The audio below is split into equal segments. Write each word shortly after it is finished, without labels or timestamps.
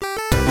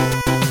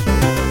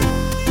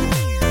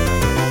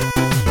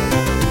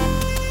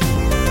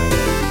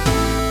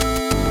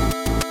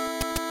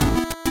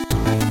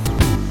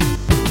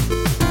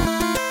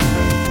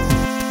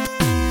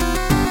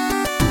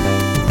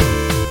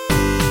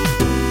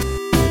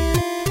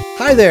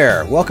Hi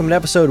there! Welcome to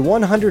episode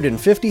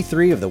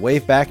 153 of the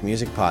Waveback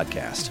Music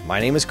Podcast. My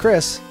name is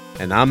Chris.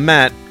 And I'm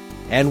Matt.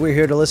 And we're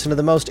here to listen to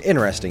the most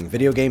interesting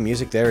video game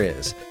music there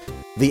is.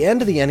 The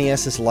end of the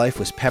NES's life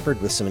was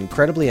peppered with some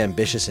incredibly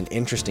ambitious and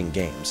interesting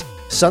games.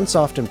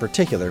 Sunsoft in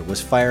particular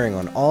was firing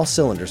on all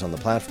cylinders on the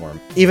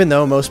platform, even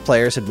though most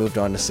players had moved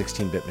on to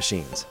 16-bit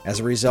machines. As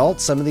a result,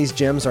 some of these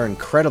gems are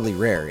incredibly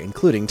rare,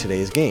 including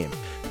today's game.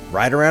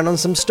 Ride around on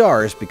some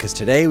stars, because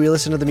today we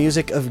listen to the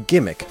music of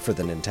Gimmick for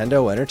the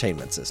Nintendo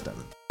Entertainment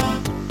System.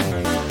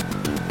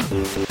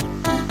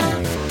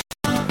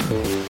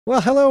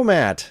 Well, hello,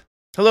 Matt.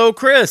 Hello,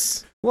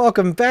 Chris.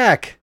 Welcome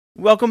back.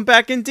 Welcome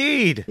back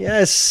indeed.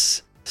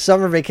 Yes.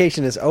 Summer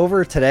vacation is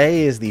over.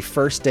 Today is the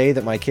first day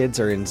that my kids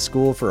are in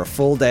school for a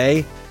full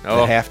day.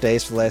 Oh. The half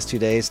days for the last 2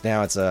 days.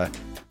 Now it's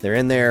they're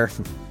in there.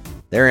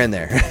 They're in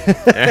there.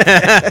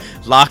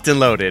 Locked and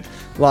loaded.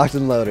 Locked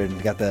and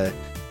loaded.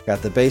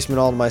 Got the basement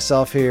all to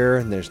myself here,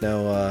 and there's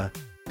no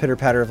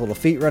pitter-patter of little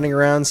feet running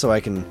around, so I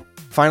can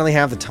finally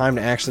have the time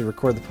to actually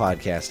record the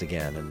podcast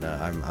again. And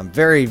I'm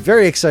very,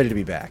 very excited to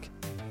be back.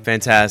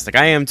 Fantastic.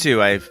 I am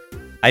too. I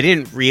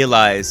didn't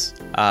realize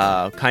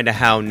kind of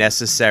how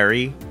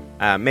necessary,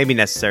 maybe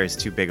necessary is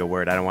too big a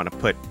word. I don't want to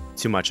put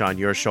too much on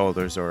your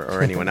shoulders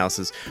or anyone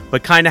else's,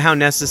 but kind of how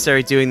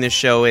necessary doing this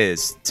show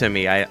is to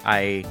me.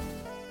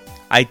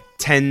 I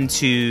tend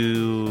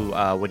to,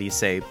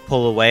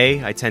 pull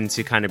away. I tend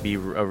to kind of be a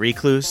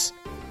recluse,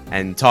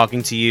 and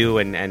talking to you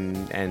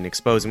and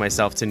exposing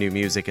myself to new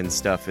music and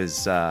stuff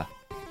is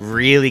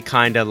really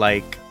kind of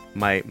like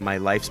my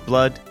life's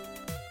blood.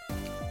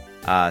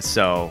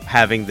 So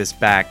having this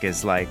back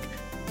is like,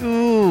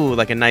 ooh,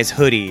 like a nice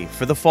hoodie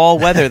for the fall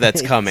weather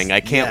that's coming. I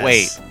can't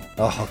wait.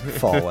 Oh,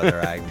 fall weather.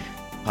 I'm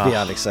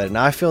beyond excited.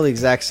 Now, I feel the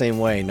exact same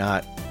way.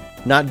 Not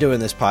doing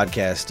this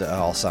podcast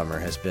all summer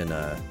has been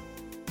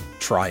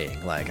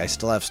trying. Like, I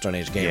still have Stone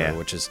Age Gamer,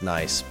 which is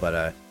nice,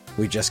 but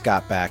we just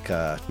got back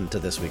to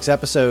this week's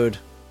episode.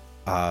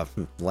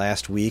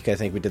 Last week, I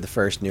think we did the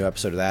first new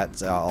episode of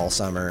that all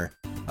summer.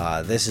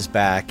 This is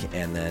back,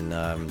 and then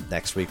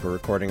next week we're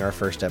recording our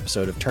first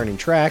episode of Turning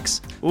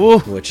Tracks,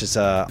 which is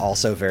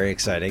also very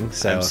exciting.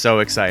 So I'm so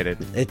excited.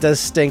 It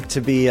does stink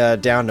to be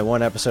down to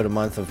one episode a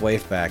month of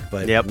Waveback,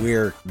 but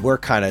we're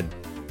kind of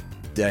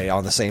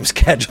on the same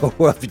schedule.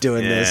 We'll be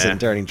doing this and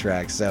Turning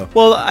Tracks. So,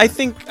 well, I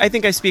think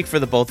I speak for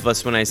the both of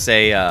us when I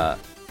say, I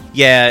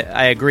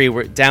agree.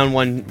 We're down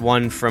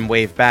one from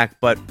Waveback,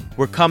 but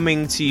we're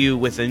coming to you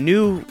with a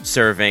new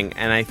serving,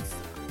 and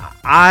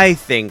I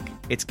think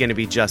it's going to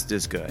be just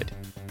as good.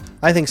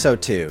 I think so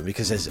too,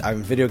 because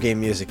video game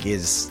music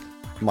is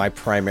my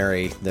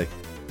primary,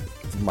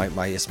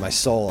 my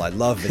soul. I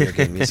love video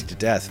game music to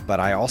death, but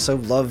I also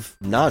love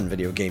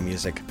non-video game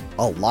music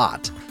a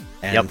lot.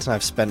 And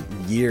I've spent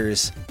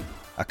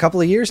a couple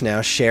of years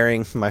now,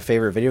 sharing my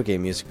favorite video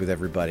game music with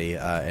everybody,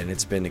 and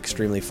it's been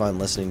extremely fun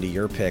listening to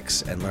your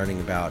picks and learning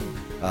about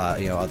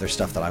other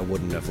stuff that I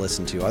wouldn't have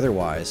listened to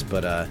otherwise.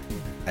 But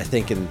I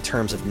think in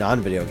terms of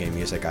non-video game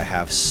music, I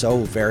have so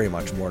very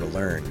much more to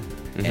learn.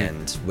 Mm-hmm.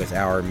 And with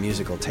our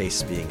musical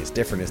tastes being as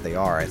different as they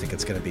are, I think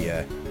it's going to be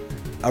a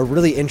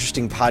really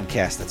interesting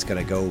podcast that's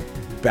going to go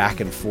back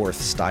and forth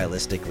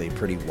stylistically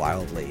pretty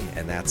wildly,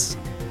 and that's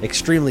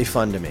extremely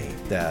fun to me.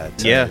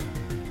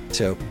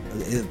 To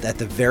at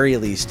the very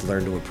least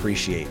learn to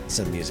appreciate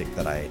some music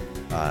that I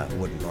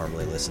wouldn't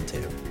normally listen to,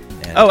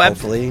 and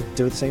hopefully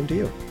do the same to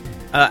you.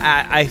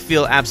 I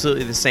feel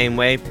absolutely the same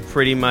way,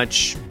 pretty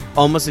much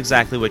almost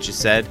exactly what you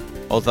said.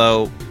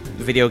 Although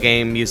video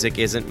game music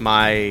isn't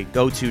my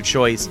go-to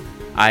choice,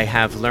 I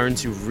have learned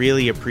to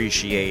really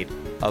appreciate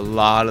a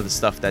lot of the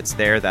stuff that's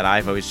there that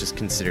I've always just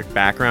considered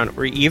background,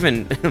 or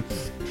even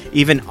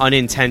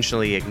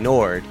unintentionally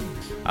ignored.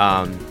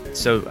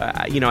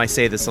 I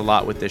say this a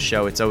lot with this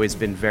show. It's always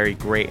been very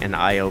great and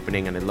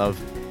eye-opening, and I love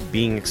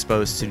being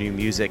exposed to new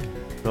music.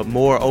 But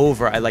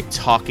moreover, I like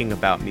talking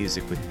about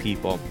music with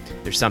people.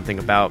 There's something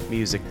about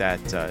music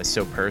that is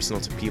so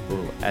personal to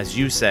people. As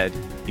you said,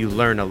 you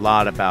learn a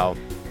lot about,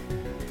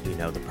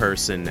 the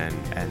person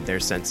and their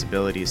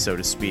sensibilities, so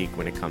to speak,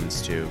 when it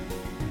comes to,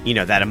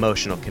 that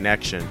emotional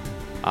connection.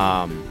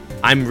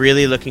 I'm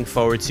really looking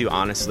forward to,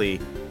 honestly,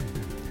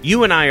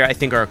 you and I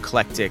think are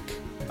eclectic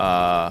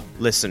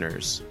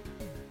listeners.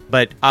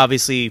 But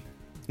obviously,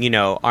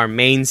 our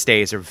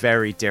mainstays are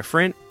very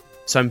different.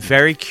 So I'm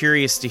very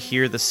curious to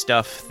hear the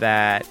stuff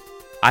that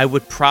I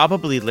would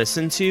probably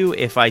listen to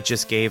if I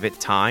just gave it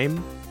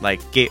time.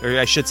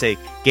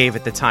 Gave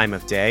it the time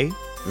of day.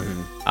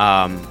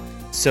 Mm-hmm.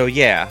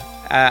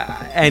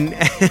 And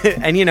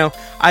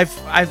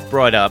I've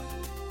brought up,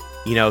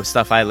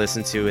 stuff I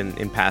listen to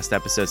in past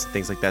episodes and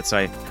things like that.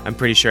 So I'm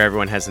pretty sure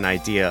everyone has an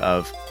idea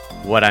of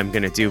what I'm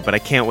going to do. But I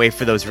can't wait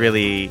for those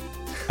really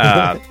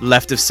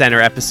left of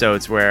center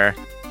episodes where,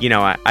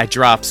 I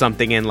drop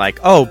something in like,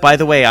 oh, by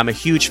the way, I'm a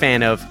huge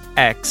fan of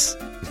X.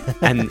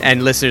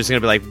 and listeners are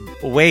going to be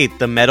like, wait,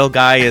 the metal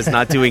guy is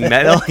not doing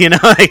metal?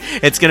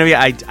 It's going to be,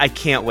 I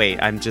can't wait.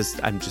 I'm just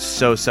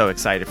so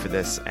excited for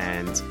this.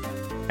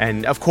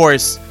 And of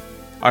course,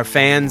 our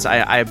fans.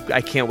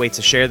 I can't wait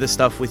to share this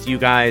stuff with you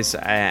guys,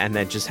 and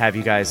then just have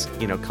you guys,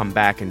 come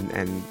back and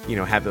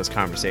have those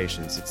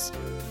conversations. It's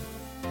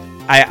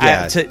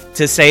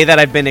to say that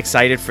I've been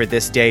excited for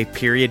this day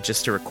period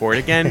just to record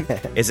again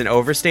is an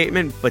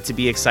overstatement, but to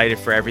be excited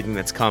for everything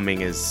that's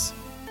coming is.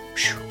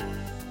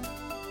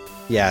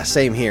 Yeah,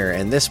 same here.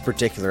 And this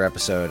particular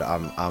episode,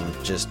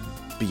 I'm just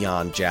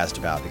beyond jazzed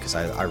about because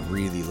I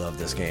really love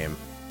this game,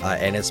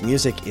 and its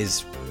music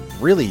is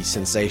really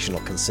sensational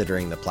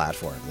considering the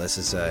platform. This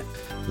is a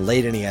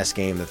late NES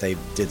game that they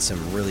did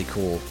some really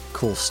cool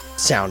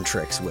sound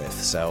tricks with.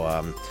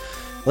 So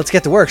let's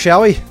get to work,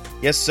 shall we?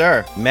 Yes,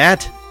 sir.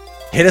 Matt,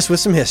 hit us with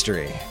some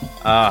history.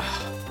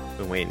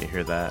 Been waiting to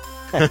hear that.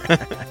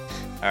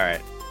 All right.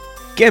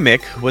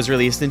 Gimmick was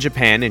released in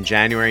Japan in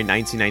January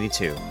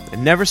 1992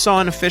 and never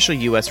saw an official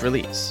US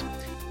release.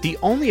 The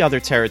only other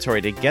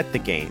territory to get the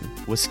game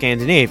was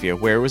Scandinavia,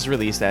 where it was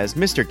released as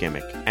Mr.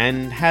 Gimmick,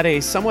 and had a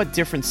somewhat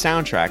different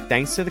soundtrack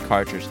thanks to the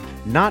cartridge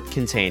not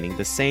containing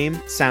the same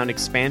sound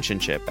expansion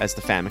chip as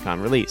the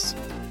Famicom release.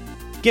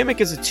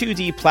 Gimmick is a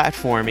 2D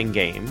platforming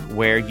game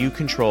where you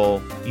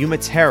control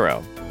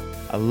Umataro,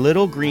 a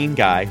little green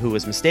guy who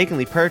was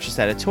mistakenly purchased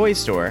at a toy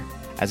store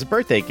as a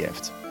birthday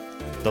gift.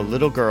 The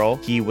little girl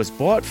he was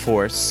bought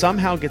for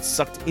somehow gets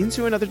sucked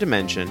into another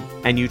dimension,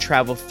 and you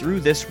travel through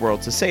this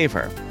world to save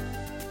her.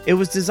 It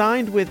was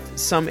designed with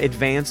some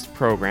advanced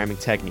programming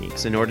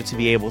techniques in order to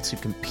be able to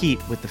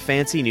compete with the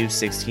fancy new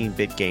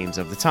 16-bit games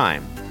of the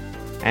time,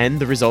 and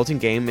the resulting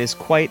game is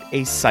quite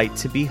a sight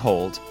to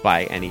behold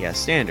by NES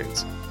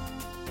standards.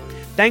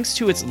 Thanks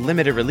to its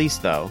limited release,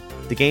 though,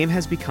 the game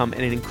has become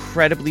an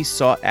incredibly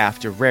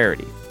sought-after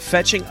rarity,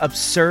 fetching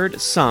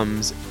absurd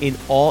sums in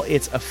all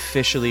its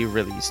officially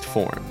released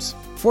forms.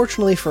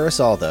 Fortunately for us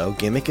all, though,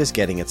 Gimmick is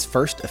getting its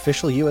first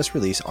official US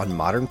release on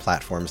modern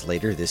platforms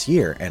later this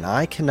year, and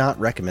I cannot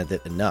recommend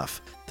it enough.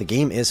 The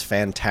game is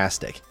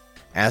fantastic.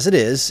 As it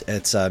is,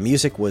 its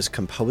music was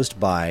composed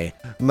by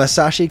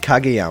Masashi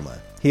Kageyama.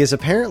 He is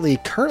apparently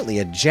currently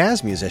a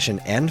jazz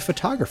musician and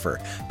photographer,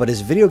 but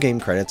his video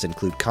game credits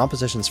include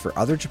compositions for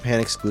other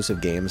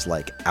Japan-exclusive games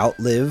like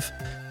Outlive,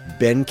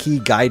 Benki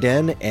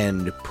Gaiden,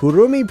 and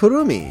Purumi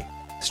Purumi.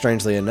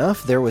 Strangely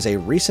enough, there was a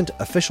recent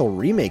official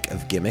remake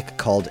of Gimmick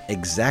called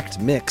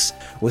Exact Mix,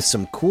 with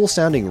some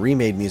cool-sounding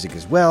remade music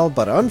as well,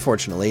 but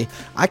unfortunately,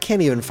 I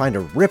can't even find a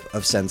rip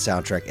of said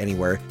soundtrack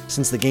anywhere,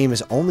 since the game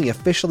is only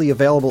officially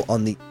available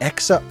on the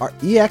EX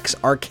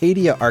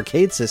Arcadia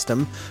arcade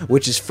system,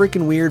 which is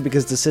freaking weird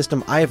because it's a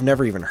system I have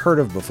never even heard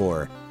of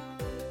before.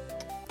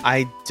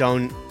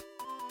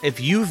 If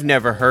you've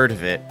never heard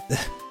of it,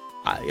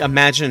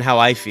 imagine how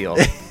I feel.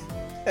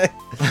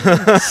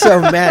 So,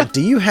 Matt,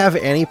 do you have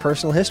any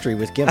personal history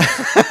with Gimmick?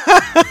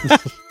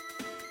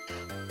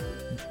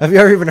 Have you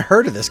ever even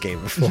heard of this game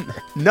before?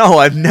 No,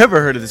 I've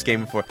never heard of this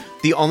game before.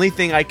 The only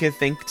thing I could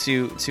think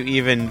to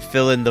even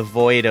fill in the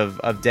void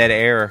of dead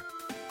air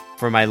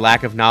for my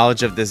lack of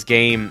knowledge of this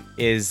game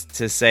is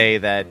to say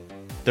that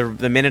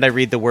the minute I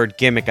read the word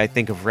gimmick, I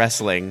think of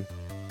wrestling.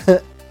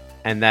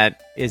 And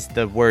that is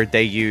the word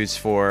they use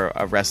for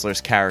a wrestler's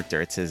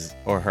character. It's his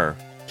or her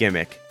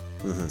gimmick.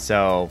 Mm-hmm.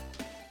 So...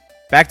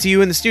 back to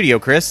you in the studio,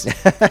 Chris.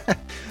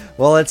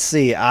 Well, let's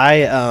see.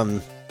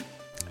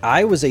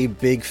 I was a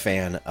big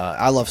fan.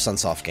 I love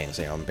Sunsoft games.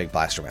 I'm a big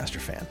Blaster Master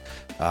fan.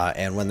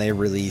 And when they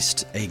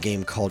released a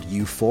game called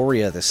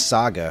Euphoria the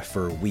Saga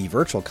for Wii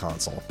Virtual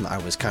Console, I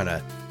was kind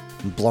of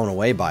blown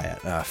away by it.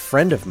 A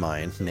friend of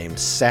mine named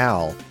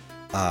Sal,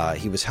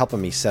 he was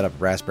helping me set up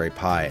Raspberry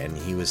Pi, and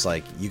he was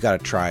like, you got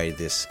to try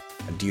this.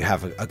 Do you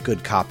have a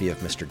good copy of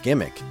Mr.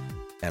 Gimmick?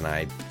 And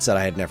I said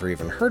I had never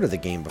even heard of the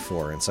game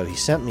before, and so he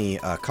sent me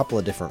a couple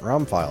of different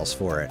ROM files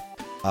for it.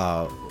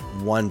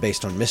 One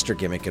based on Mr.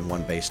 Gimmick and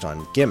one based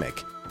on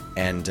Gimmick.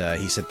 And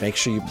he said, make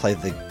sure you play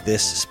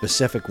this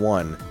specific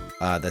one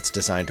that's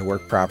designed to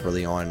work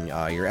properly on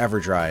your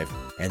EverDrive,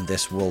 and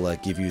this will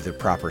give you the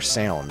proper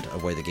sound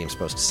of the way the game's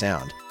supposed to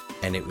sound.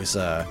 And it was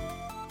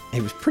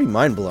pretty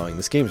mind-blowing.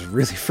 This game's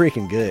really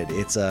freaking good.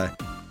 It's,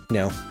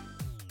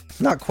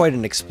 not quite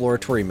an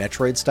exploratory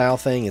Metroid style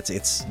thing.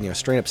 It's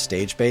straight up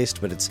stage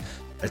based, but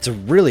it's a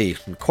really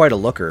quite a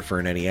looker for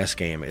an NES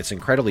game. It's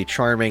incredibly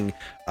charming,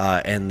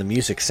 and the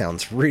music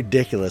sounds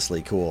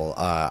ridiculously cool.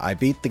 I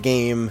beat the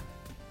game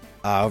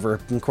over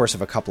the course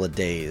of a couple of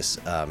days.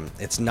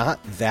 It's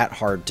not that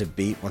hard to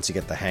beat once you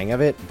get the hang of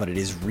it, but it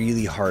is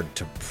really hard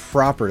to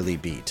properly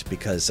beat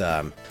because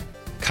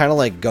kind of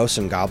like Ghosts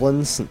and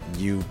Goblins,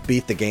 you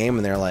beat the game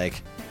and they're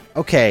like,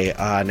 okay,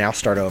 now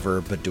start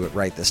over, but do it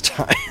right this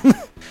time.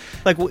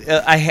 Like,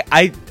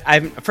 I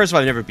first of all,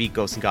 I've never beat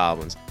Ghosts and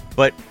Goblins,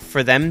 but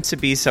for them to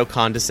be so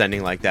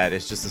condescending like that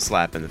is just a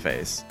slap in the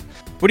face.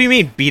 What do you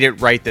mean, beat it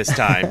right this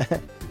time?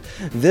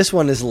 This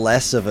one is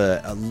less of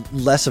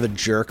a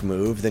jerk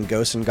move than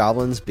Ghosts and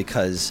Goblins,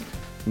 because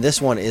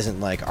this one isn't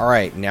like, all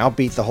right, now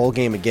beat the whole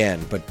game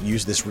again, but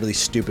use this really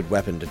stupid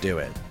weapon to do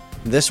it.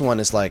 This one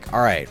is like,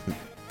 all right,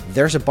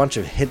 there's a bunch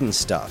of hidden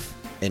stuff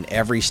in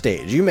every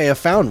stage. You may have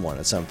found one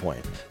at some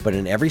point, but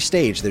in every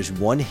stage, there's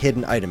one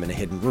hidden item in a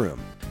hidden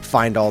room.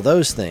 find all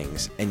those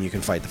things, and you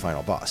can fight the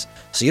final boss.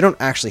 So you don't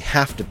actually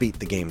have to beat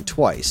the game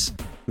twice.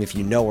 If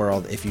you know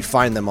if you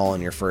find them all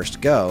in your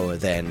first go,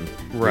 then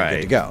you're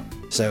good to go.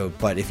 So,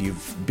 but if you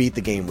beat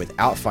the game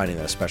without finding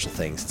those special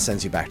things, it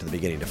sends you back to the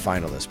beginning to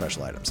find all those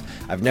special items.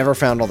 I've never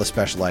found all the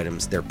special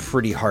items. They're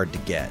pretty hard to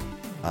get.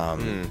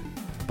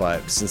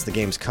 But since the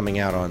game's coming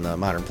out on the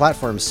modern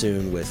platforms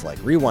soon with like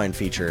rewind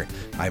feature,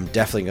 I'm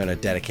definitely going to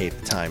dedicate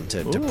the time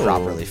to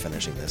properly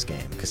finishing this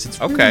game, because it's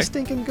really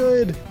stinking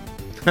good.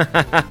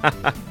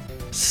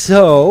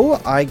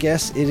 So, I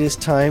guess it is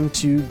time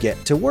to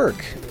get to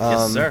work.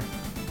 Yes, sir.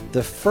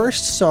 The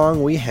first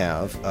song we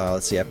have,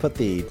 let's see, I put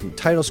the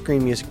title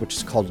screen music, which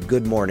is called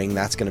Good Morning.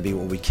 That's going to be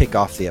what we kick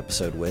off the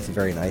episode with.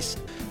 Very nice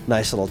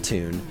little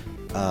tune.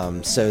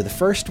 So the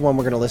first one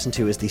we're going to listen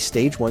to is the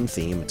Stage 1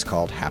 theme. It's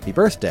called Happy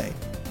Birthday.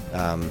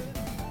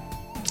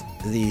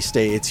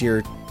 It's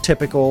your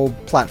typical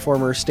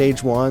platformer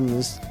Stage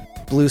 1's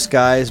blue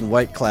skies and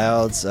white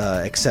clouds,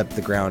 except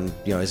the ground,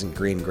 isn't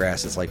green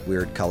grass. It's like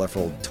weird,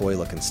 colorful,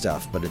 toy-looking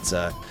stuff. But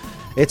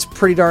it's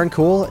pretty darn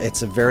cool.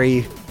 It's a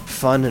very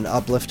fun and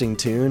uplifting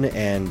tune,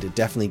 and it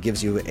definitely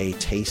gives you a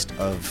taste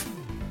of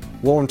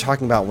what I'm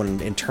talking about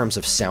in terms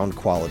of sound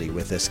quality,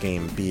 with this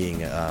game being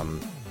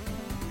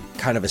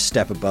kind of a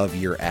step above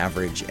your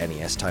average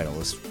NES title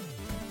as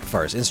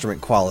far as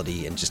instrument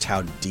quality, and just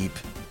how deep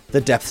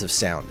the depths of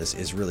sound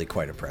is really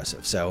quite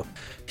impressive. So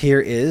here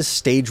is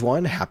Stage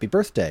 1, Happy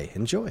Birthday.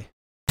 Enjoy.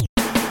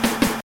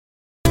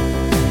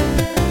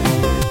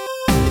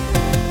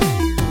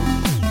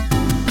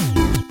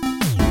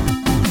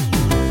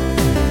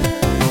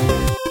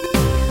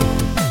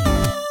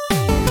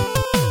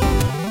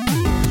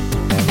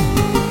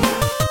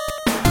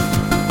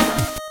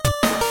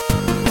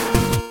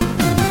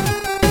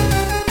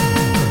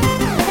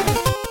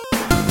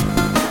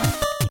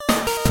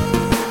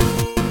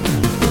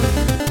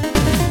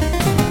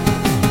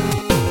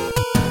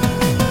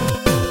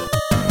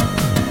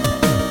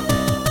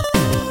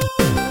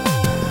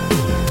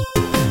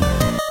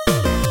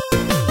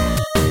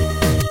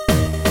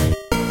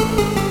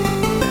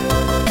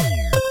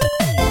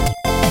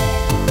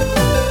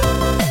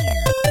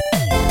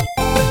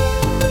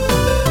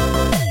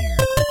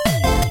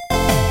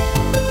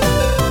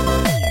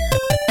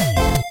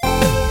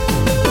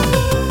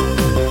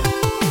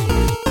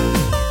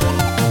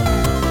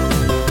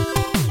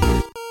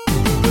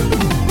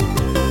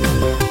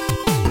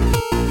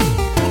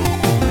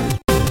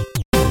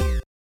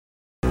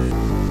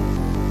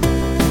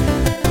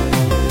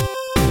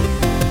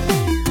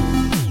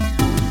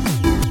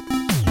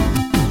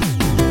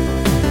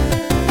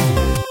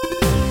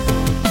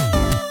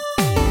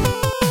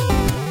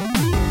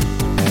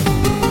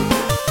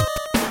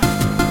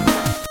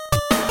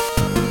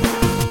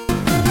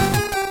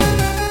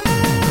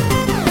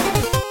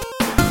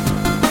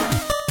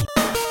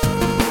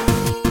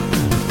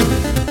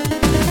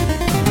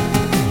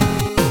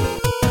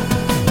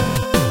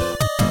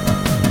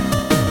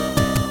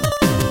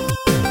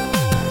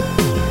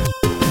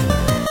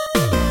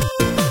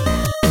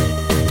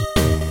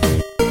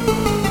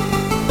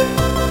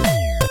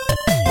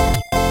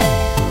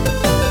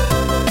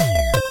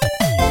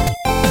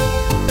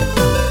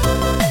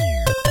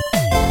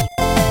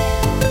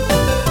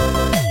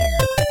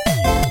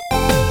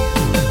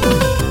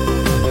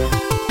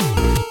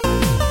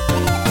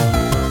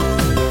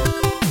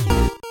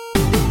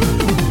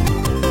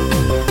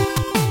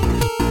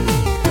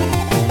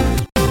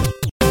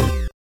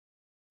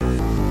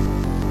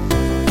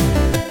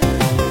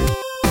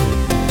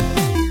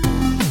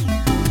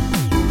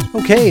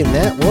 Okay, and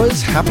that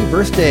was Happy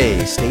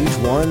Birthday, Stage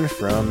 1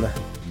 from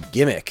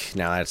Gimmick.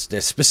 Now,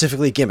 that's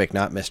specifically Gimmick,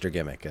 not Mr.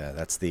 Gimmick.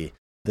 That's the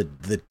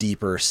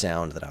deeper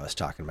sound that I was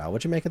talking about.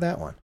 What'd you make of that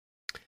one?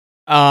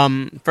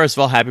 First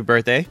of all, happy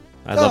birthday.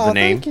 I love the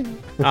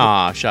name.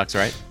 Aw, shucks,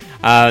 right?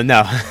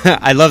 No,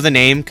 I love the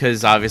name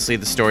because obviously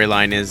the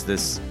storyline is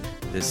this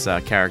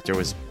character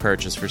was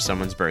purchased for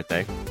someone's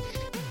birthday.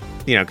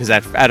 Because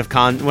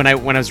when I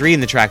was reading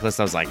the track list,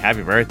 I was like,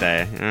 happy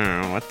birthday.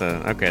 I don't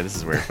know, okay, this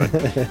is weird,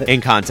 but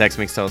in context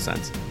makes total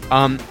sense.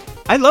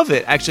 I love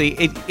it, actually.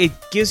 It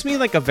gives me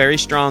like a very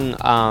strong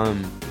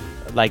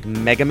like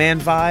Mega Man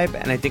vibe,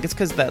 and I think it's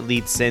because that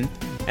lead synth,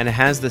 and it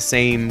has the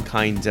same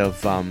kind of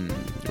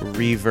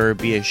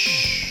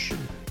reverb-ish,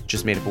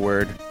 just made up a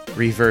word,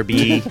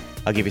 reverb-y,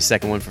 I'll give you a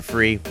second one for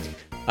free,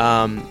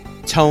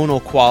 tonal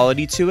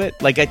quality to it.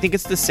 Like, I think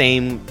it's the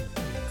same...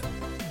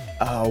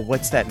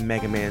 what's that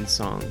Mega Man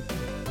song?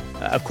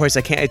 Of course,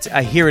 I can't.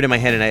 I hear it in my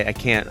head and I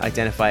can't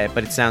identify it,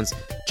 but it sounds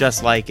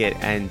just like it.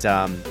 And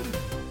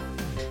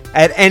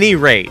at any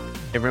rate,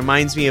 it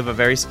reminds me of a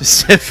very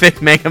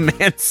specific Mega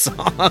Man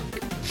song.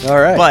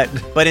 All right,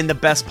 but in the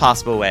best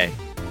possible way,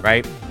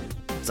 right?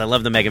 Because I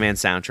love the Mega Man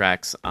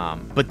soundtracks.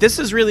 But this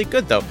is really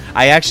good, though.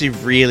 I actually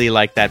really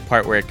like that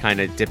part where it kind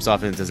of dips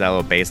off into that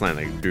little bass line,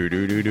 like do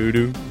do do do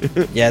do.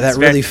 Yeah, that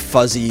really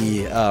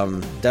fuzzy.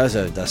 That was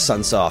a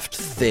Sunsoft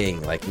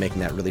thing, like making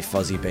that really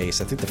fuzzy bass.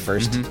 I think the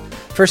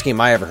first game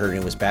I ever heard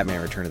it was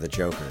Batman: Return of the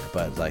Joker,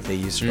 but like they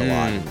used it a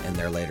lot in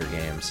their later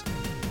games.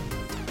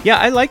 Yeah,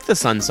 I like the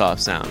Sunsoft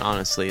sound,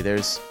 honestly.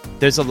 There's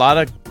a lot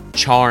of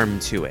charm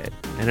to it.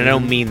 And I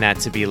don't mean that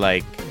to be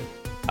like,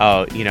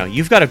 oh,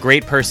 you've got a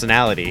great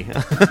personality.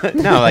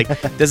 No, like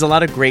there's a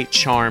lot of great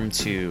charm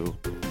to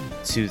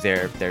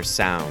their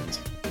sound.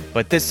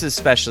 But this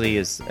especially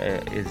is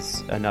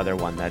another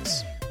one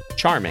that's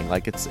charming.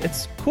 Like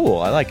it's cool.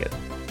 I like it.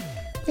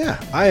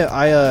 Yeah,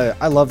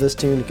 I love this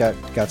tune. It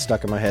got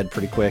stuck in my head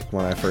pretty quick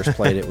when I first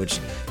played it, which,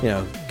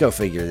 go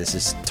figure. This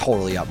is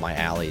totally up my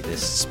alley,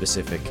 this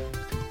specific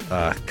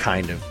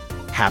kind of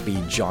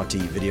happy, jaunty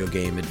video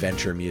game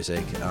adventure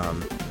music.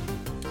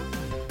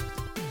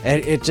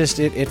 And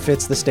it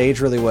fits the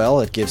stage really well.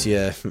 It gives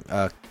you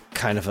a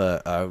kind of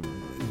a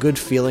good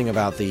feeling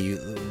about the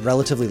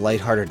relatively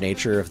lighthearted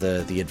nature of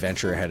the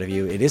adventure ahead of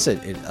you. It is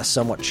a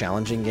somewhat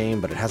challenging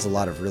game, but it has a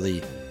lot of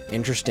really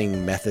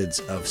interesting methods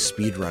of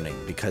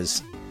speedrunning,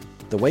 because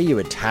the way you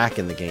attack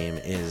in the game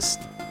is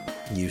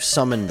you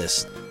summon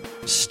this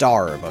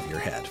star above your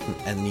head,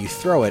 and you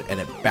throw it, and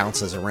it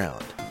bounces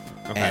around.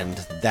 Okay. And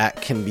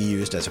that can be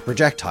used as a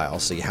projectile,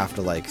 so you have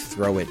to like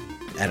throw it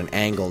at an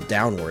angle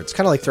downwards,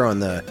 kind of like throwing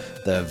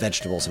the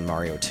vegetables in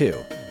Mario 2.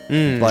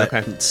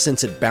 But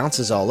since it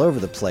bounces all over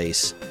the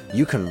place,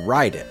 you can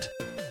ride it.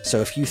 So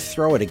if you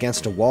throw it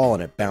against a wall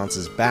and it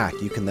bounces back,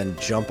 you can then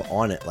jump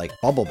on it like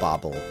Bubble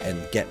Bobble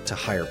and get to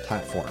higher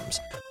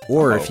platforms.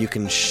 Or if you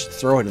can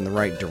throw it in the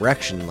right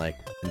direction, like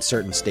in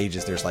certain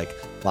stages there's like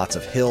lots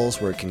of hills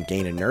where it can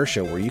gain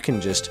inertia, where you can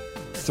just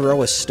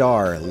throw a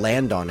star,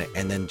 land on it,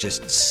 and then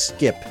just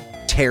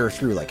tear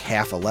through like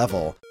half a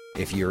level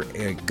if you're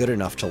good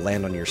enough to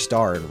land on your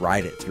star and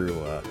ride it through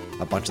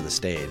a bunch of the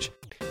stage.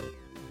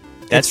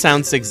 That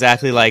sounds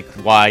exactly like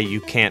why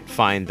you can't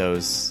find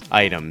those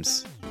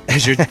items.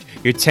 As you're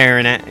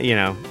tearing it,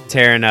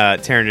 tearing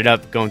it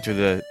up, going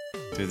through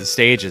the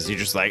stages. You're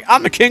just like,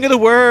 I'm the king of the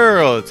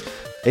world.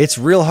 It's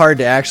real hard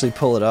to actually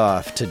pull it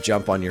off, to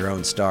jump on your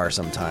own star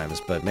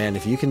sometimes. But man,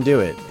 if you can do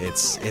it,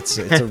 it's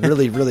a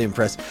really, really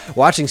impressive.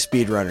 Watching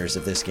speedrunners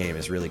of this game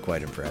is really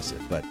quite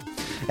impressive. But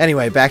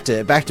anyway, back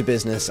to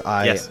business.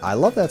 I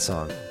love that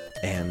song,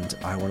 and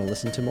I want to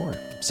listen to more.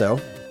 So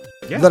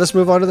let us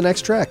move on to the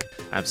next track.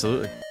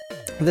 Absolutely.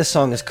 This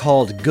song is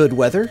called Good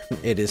Weather.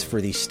 It is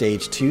for the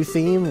Stage 2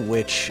 theme,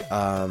 which,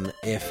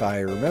 if I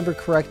remember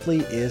correctly,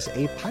 is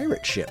a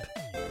pirate ship.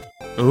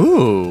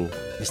 Ooh.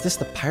 Is this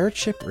the pirate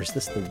ship, or is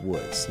this the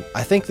woods?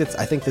 I think this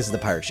is the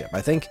pirate ship.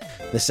 I think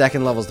the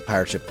second level is the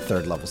pirate ship, the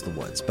third level is the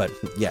woods. But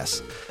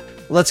yes,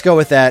 let's go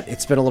with that.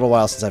 It's been a little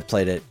while since I've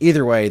played it.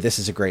 Either way, this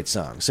is a great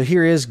song. So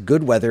here is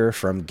Good Weather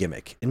from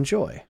Gimmick.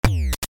 Enjoy.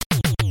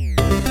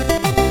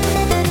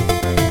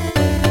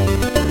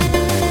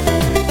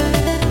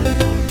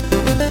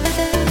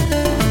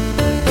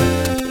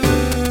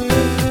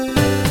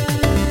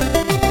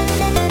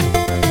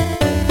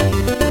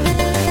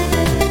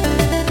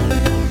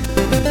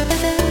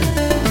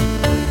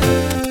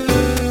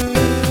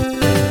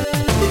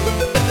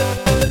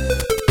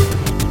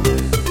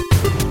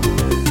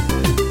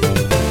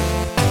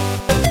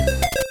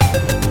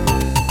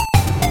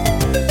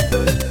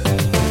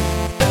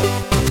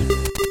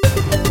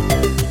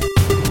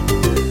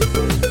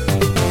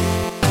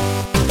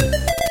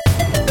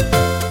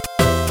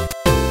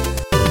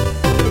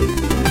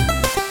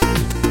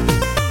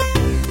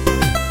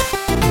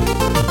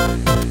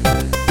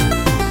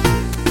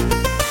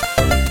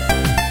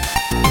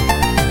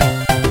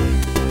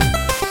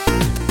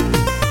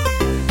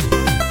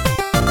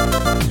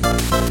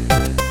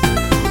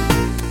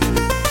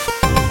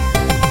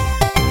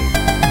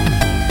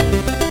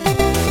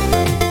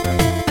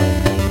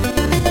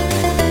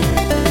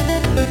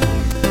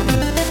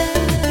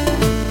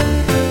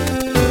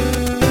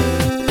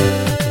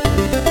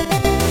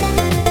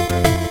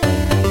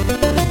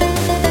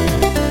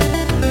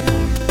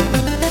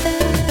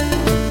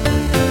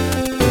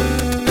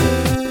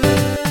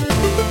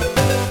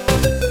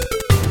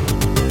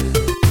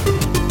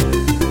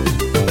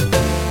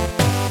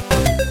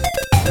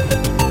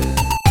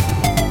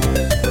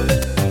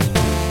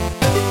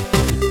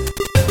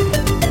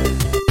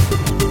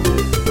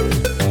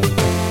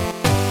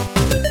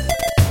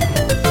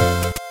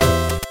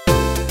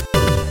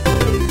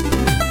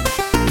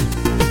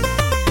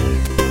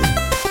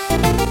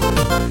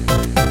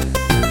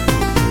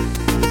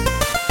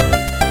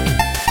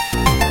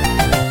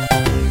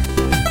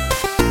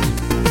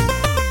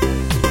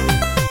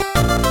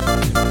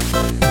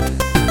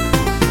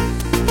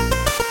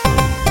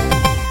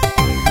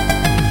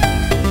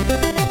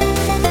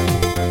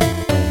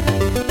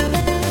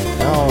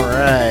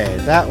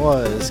 That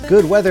was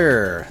Good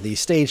Weather, the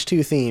Stage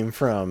 2 theme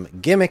from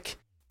Gimmick,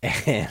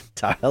 and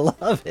I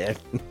love it.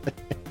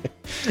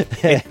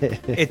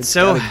 It's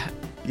so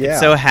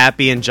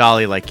happy and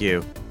jolly like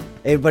you.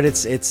 But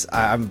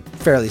I'm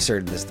fairly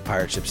certain this is the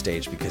pirate ship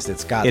stage, because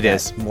it's got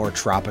more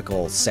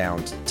tropical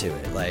sound to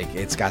it. Like,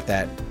 it's got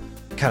that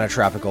kind of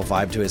tropical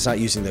vibe to it. It's not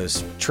using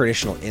those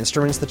traditional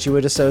instruments that you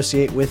would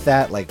associate with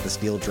that, like the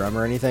steel drum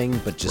or anything,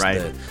 but just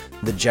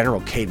the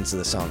general cadence of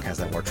the song has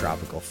that more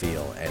tropical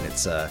feel, and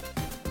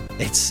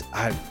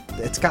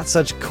it's got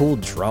such cool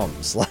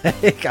drums.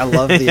 Like I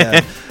love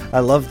the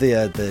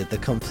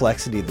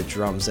complexity of the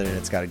drums in it.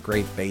 It's got a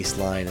great bass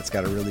line. It's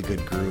got a really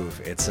good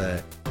groove. It's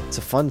a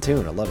fun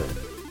tune. I love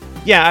it.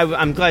 Yeah,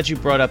 I'm glad you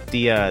brought up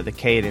the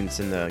cadence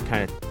and the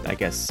kind of, I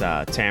guess,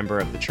 timbre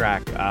of the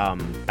track.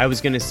 I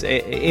was gonna say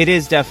it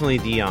is definitely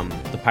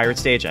the pirate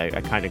stage.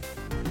 I kind of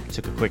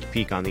took a quick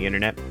peek on the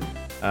internet,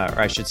 or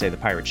I should say the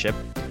pirate ship.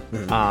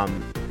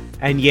 Mm-hmm.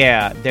 And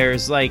yeah,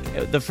 there's like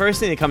the first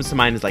thing that comes to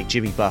mind is like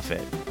Jimmy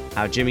Buffett.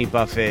 How Jimmy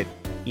Buffett,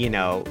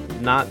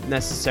 not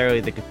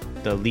necessarily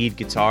the lead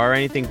guitar or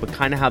anything, but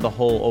kind of how the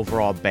whole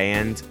overall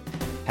band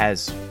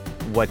has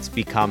what's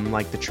become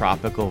like the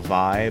tropical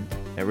vibe.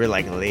 That really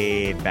like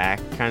laid back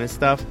kind of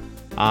stuff.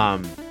 So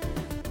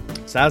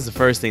that was the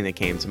first thing that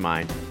came to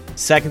mind.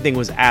 Second thing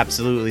was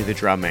absolutely the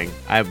drumming.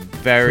 I'm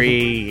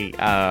very,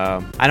 I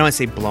don't want to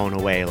say blown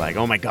away, like,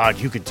 oh my god,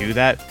 you could do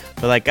that.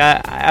 But like,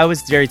 I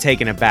was very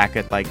taken aback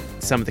at like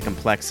some of the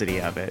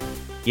complexity of it,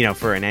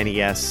 for an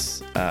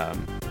NES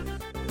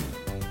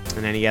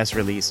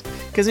release.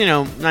 Because,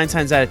 9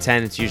 times out of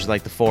 10, it's usually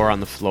like the 4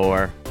 on the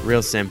floor,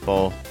 real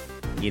simple,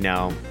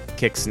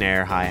 kick,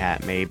 snare,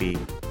 hi-hat, maybe.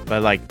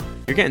 But like,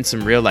 you're getting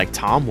some real like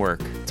tom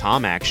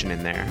action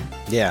in there.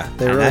 Yeah,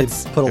 they really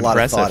put a lot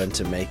of thought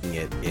into making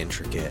it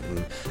intricate,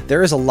 and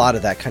there is a lot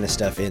of that kind of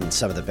stuff in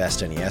some of the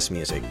best NES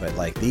music, but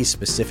like these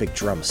specific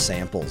drum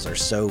samples are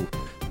so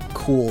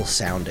cool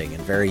sounding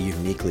and very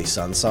uniquely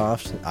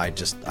Sunsoft. I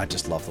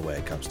just love the way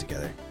it comes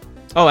together.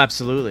 Oh,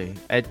 absolutely.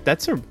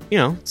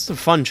 It's a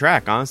fun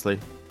track, honestly.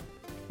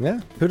 Yeah,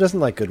 who doesn't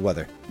like good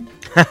weather?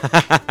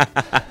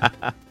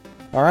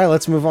 All right,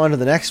 let's move on to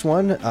the next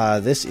one.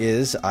 This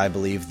is, I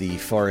believe, the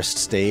forest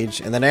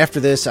stage. And then after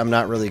this, I'm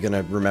not really going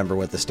to remember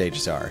what the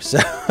stages are. So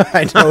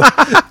I know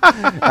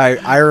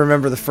I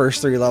remember the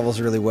first 3 levels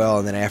really well.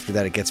 And then after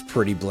that, it gets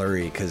pretty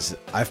blurry because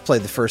I've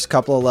played the first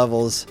couple of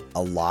levels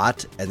a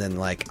lot. And then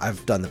like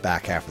I've done the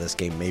back half of this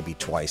game maybe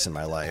twice in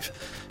my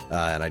life.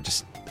 And I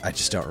just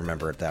don't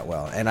remember it that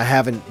well. And I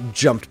haven't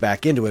jumped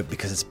back into it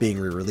because it's being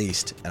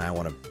re-released. And I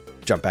want to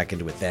jump back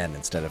into it then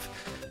instead of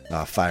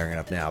firing it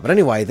up now. But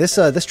anyway, this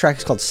track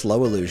is called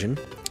Slow Illusion,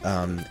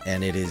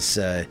 and it is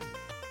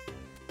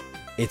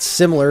it's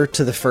similar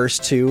to the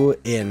first 2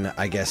 in,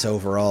 I guess,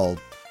 overall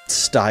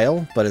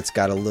style, but it's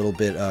got a little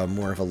bit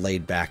more of a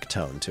laid-back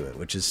tone to it,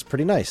 which is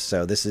pretty nice.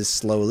 So this is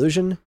Slow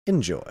Illusion.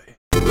 Enjoy.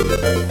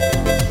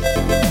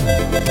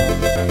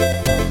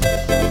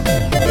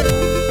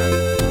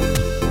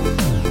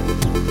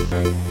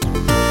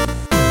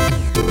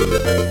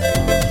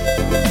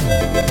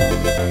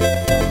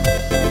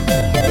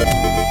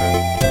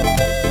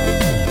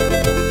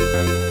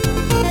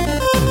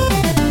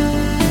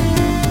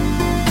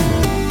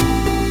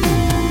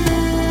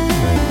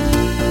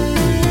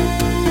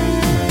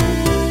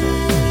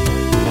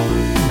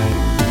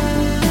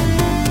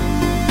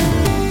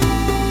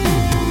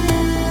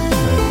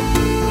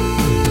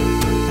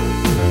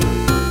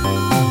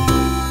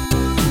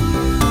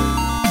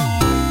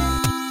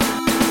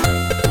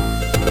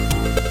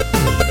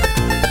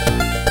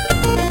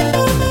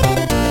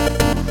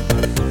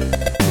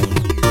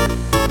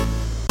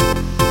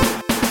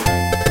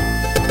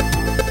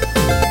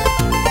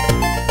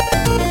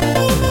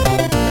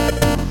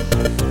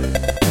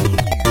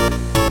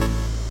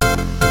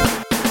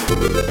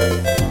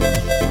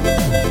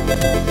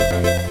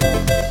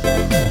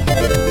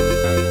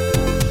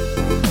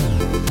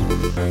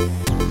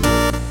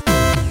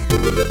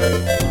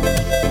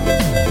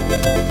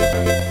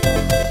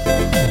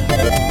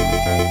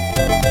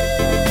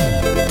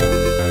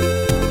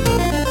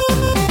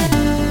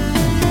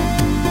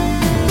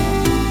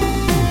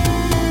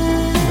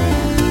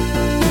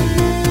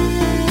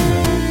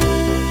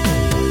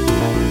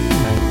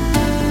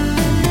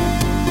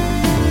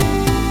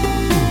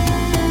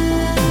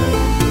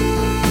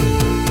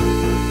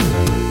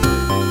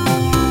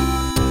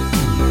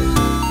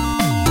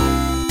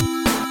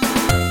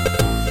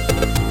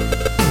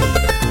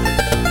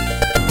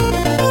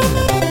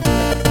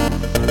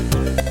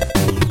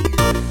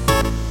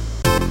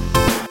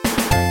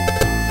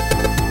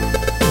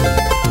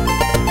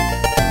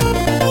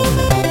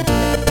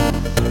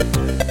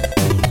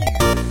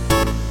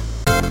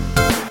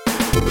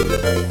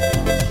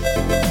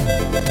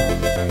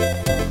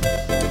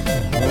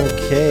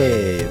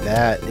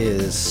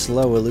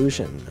 Slow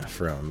Illusion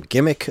from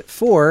Gimmick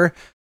for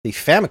the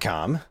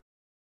Famicom,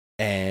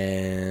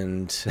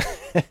 and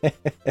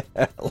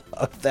I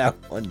love that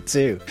one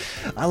too.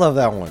 I love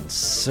that one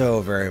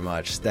so very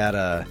much.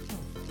 That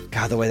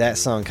God, the way that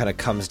song kind of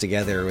comes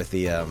together with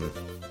the I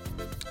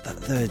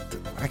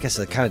guess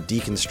the kind of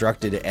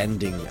deconstructed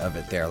ending of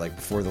it there, like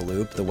before the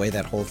loop, the way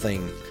that whole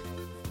thing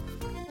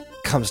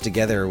comes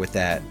together with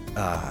that.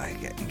 I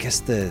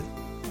guess I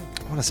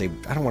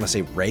don't want to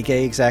say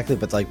reggae exactly,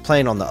 but like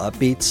playing on the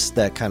upbeats,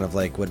 that kind of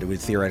like what would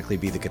theoretically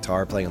be the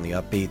guitar playing on the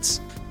upbeats.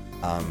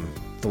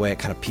 The way it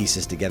kind of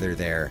pieces together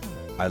there.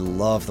 I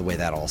love the way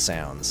that all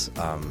sounds.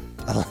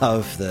 I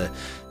love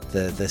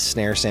the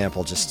snare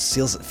sample just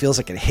feels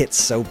like it hits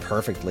so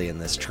perfectly in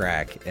this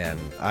track, and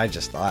I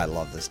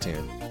love this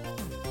tune.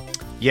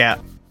 Yeah,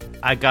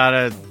 I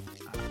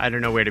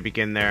don't know where to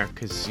begin there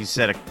because you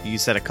said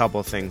a couple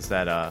of things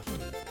that I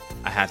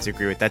have to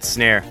agree with. That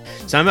snare.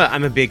 So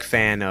I'm a big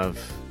fan of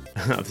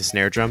the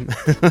snare drum.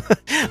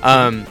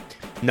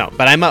 No,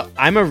 but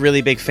I'm a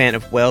really big fan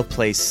of well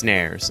placed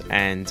snares,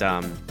 and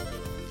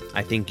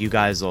I think you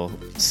guys will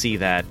see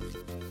that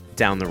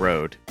down the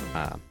road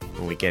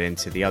when we get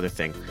into the other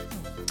thing.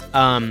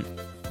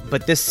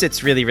 But this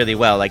sits really, really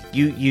well. Like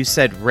you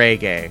said,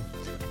 reggae.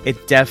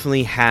 It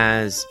definitely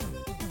has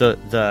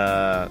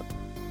the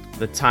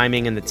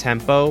timing and the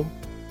tempo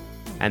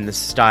and the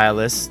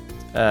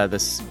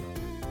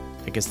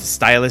the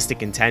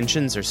stylistic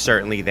intentions are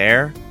certainly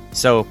there.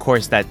 So of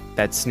course that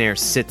snare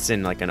sits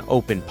in like an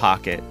open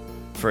pocket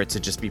for it to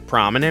just be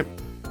prominent.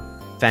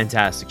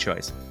 Fantastic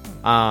choice.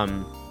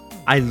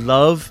 I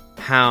love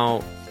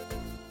how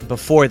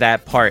before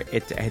that part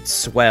it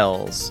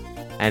swells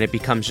and it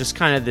becomes just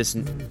kind of this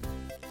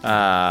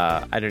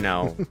I don't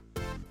know,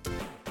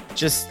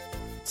 just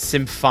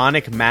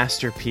symphonic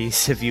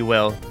masterpiece, if you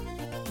will.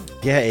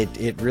 Yeah,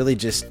 it really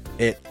just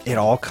it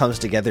all comes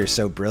together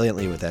so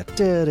brilliantly with that.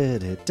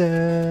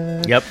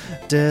 Yep.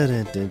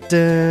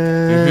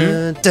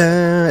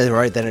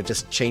 Right, then it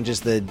just changes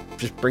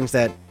just brings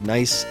that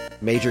nice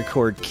major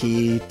chord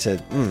key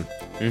to.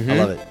 I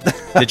love it.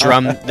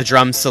 the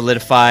drums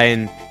solidify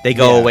and they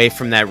go away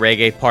from that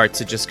reggae part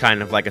to just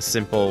kind of like a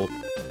simple,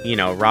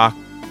 rock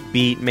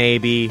beat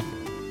maybe,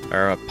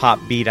 or a pop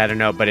beat. I don't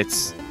know, but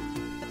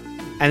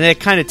and then it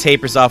kind of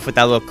tapers off with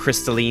that little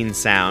crystalline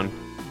sound.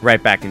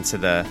 Right back into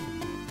that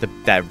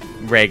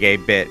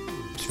reggae bit.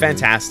 It's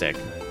fantastic.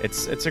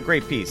 It's a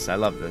great piece. I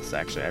love this,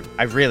 actually.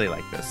 I really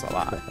like this a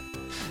lot.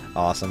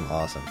 Awesome.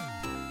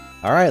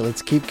 All right,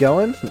 let's keep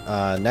going.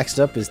 Next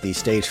up is the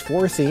Stage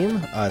 4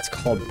 theme. It's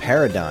called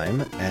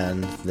Paradigm,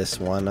 and this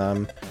one,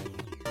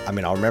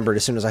 I'll remember it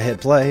as soon as I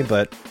hit play,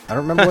 but I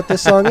don't remember what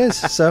this song is,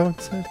 so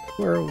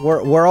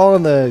we're all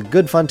in the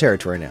good fun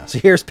territory now. So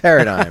here's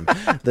Paradigm,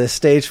 the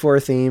Stage 4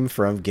 theme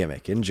from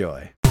Gimmick.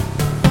 Enjoy.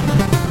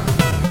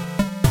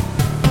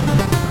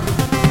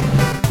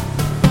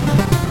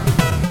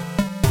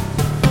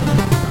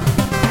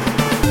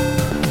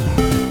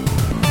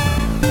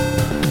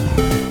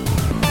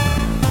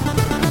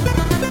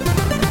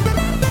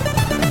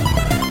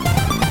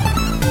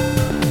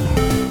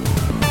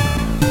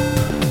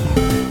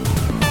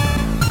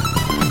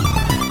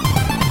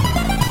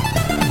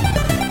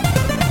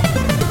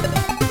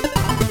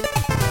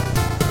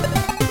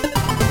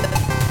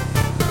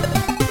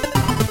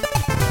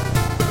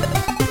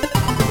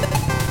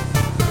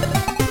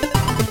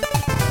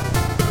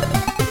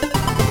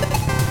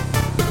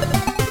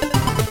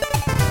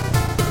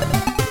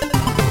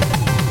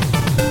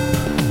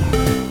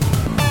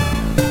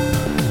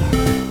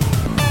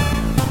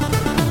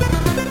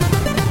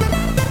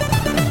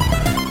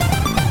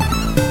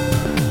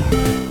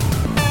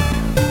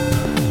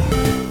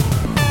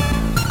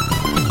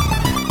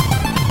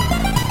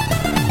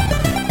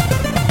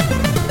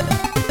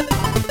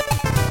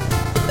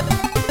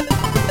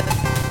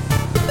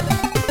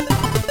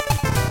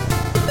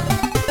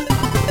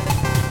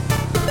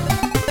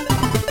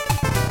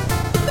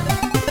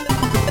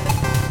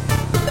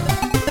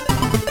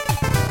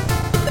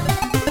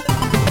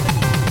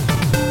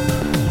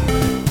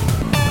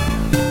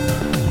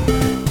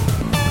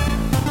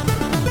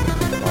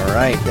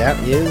 That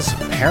is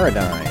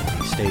Paradigm,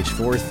 the Stage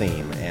 4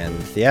 theme, and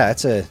yeah,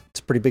 it's a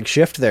pretty big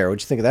shift there.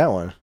 What'd you think of that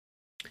one?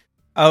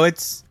 Oh,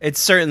 it's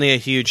certainly a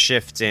huge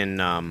shift in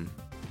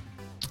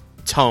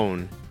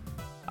tone,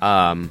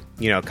 kind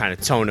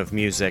of tone of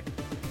music,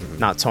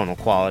 not tonal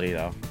quality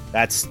though.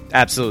 That's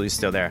absolutely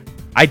still there.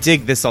 I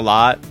dig this a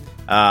lot.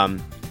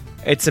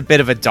 It's a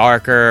bit of a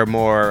darker,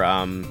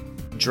 more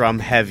drum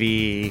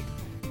heavy.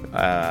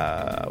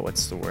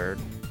 What's the word?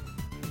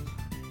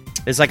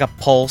 There's like a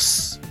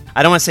pulse.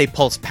 I don't want to say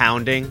pulse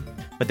pounding,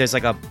 but there's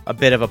like a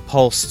bit of a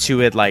pulse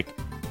to it, like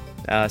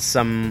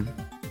some,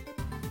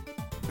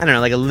 I don't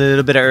know, like a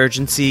little bit of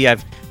urgency.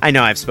 I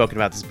know I've spoken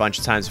about this a bunch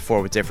of times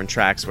before with different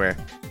tracks where,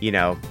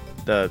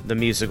 the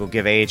music will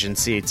give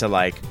agency to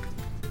like,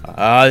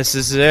 this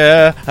is,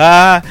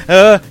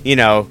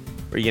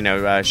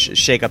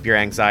 shake up your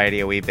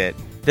anxiety a wee bit.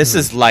 This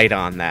is light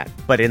on that,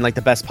 but in like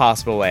the best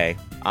possible way.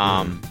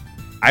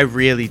 I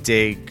really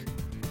dig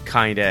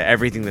kind of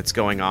everything that's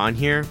going on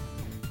here,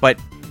 but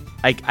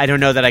I don't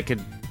know that I could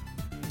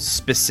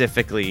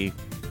specifically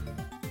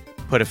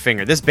put a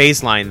finger. This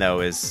bass line,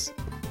 though, is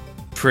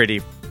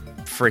pretty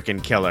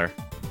freaking killer.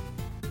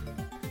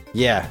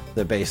 Yeah,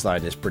 the bass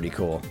line is pretty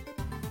cool.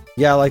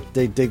 Yeah,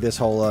 they dig this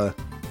whole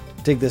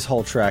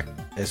track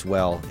as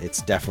well.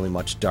 It's definitely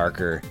much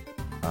darker,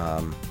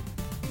 and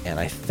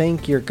I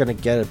think you're gonna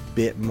get a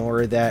bit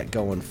more of that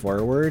going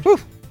forward.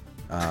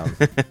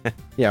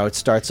 It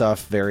starts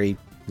off very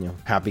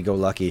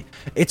happy-go-lucky.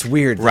 It's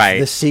weird. Right.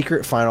 The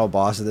secret final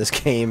boss of this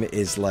game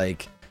is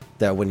like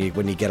that when you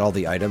get all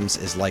the items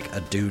is like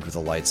a dude with a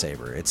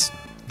lightsaber. It's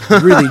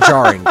really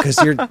jarring because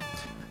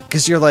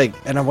because you're like,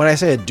 and when I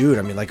say a dude,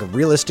 I mean like a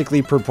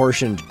realistically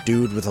proportioned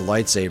dude with a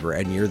lightsaber,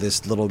 and you're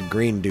this little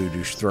green dude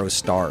who throws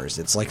stars.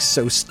 It's like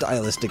so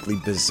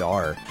stylistically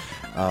bizarre.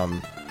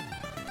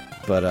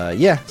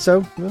 Yeah,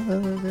 so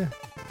yeah.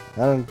 I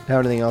don't have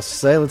anything else to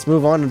say. Let's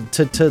move on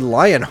to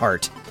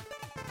Lionheart.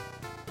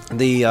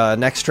 The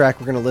next track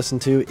we're going to listen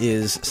to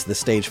is the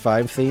Stage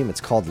 5 theme.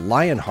 It's called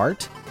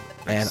Lionheart,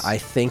 and I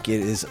think it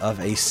is of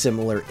a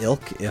similar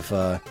ilk, if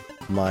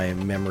my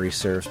memory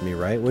serves me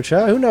right, which,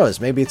 who knows?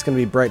 Maybe it's going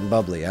to be bright and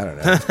bubbly. I don't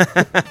know.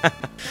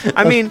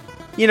 I mean,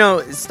 you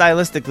know,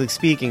 stylistically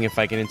speaking, if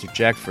I can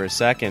interject for a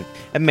second,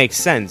 it makes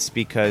sense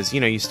because, you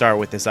know, you start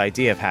with this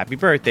idea of happy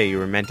birthday, you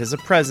were meant as a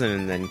present,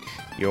 and then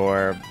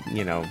your,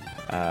 you know,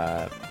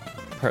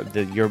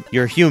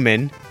 your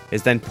human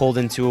is then pulled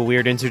into a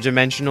weird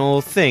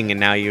interdimensional thing, and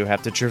now you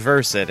have to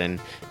traverse it, and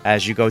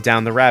as you go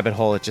down the rabbit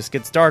hole, it just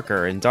gets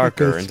darker and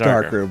darker and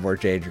darker. Darker and more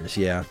dangerous,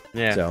 yeah.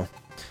 So,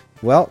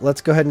 well, let's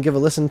go ahead and give a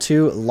listen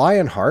to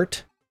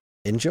Lionheart.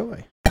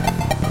 Enjoy.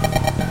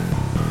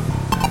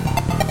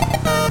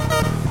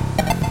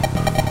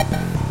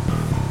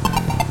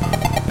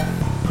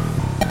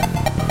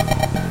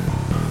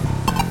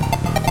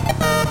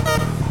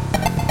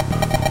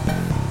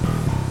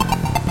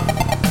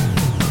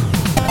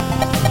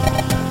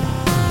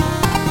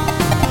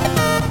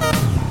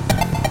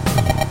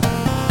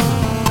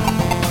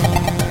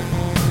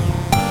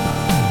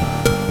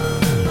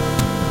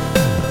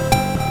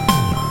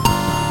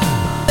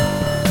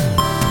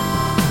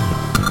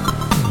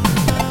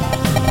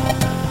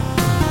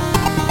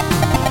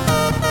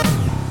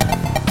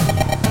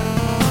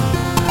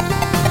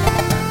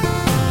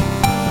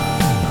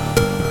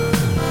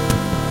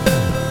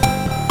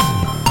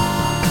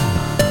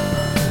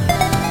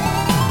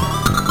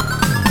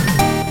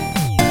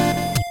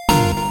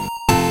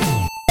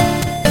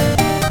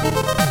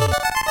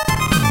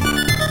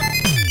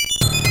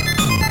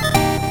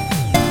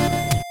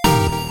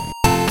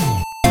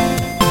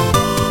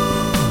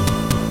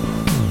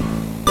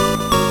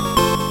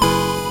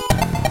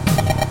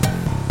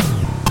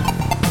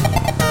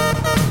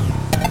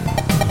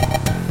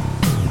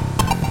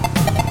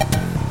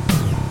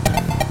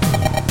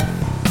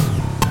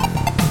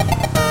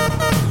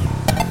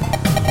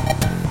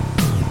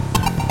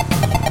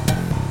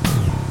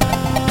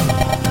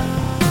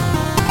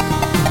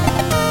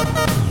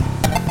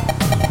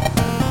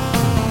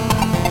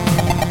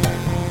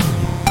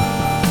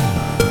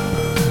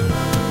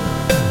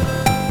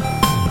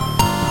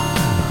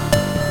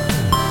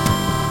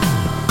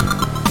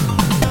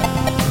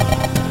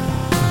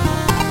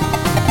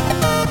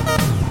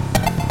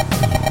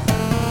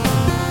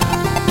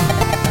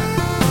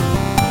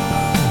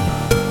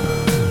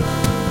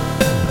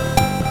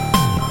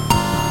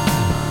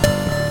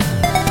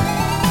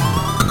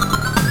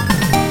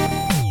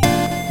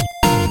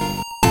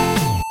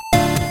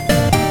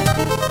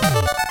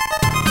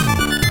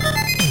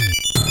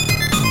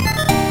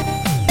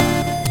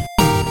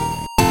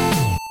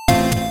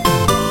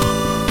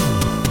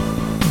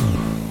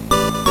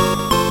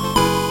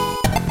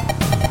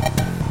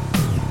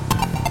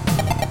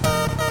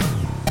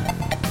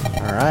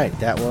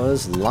 That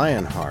was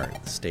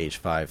Lionheart, Stage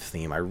 5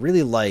 theme. I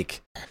really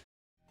like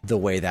the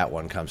way that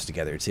one comes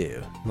together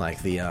too.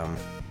 Like the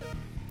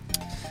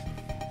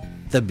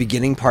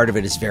beginning part of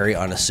it is very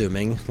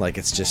unassuming. Like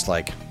it's just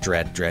like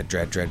dread, dread,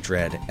 dread, dread,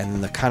 dread. And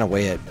then the kind of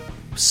way it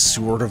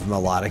sort of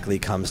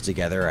melodically comes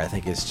together, I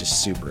think is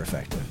just super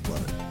effective.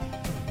 Love it.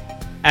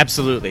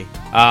 Absolutely.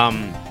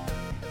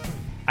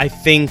 I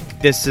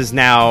think this is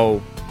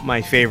now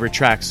my favorite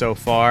track so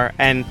far,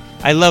 and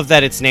I love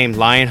that it's named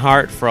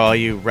Lionheart for all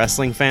you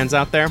wrestling fans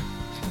out there.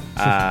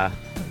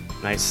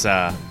 Nice,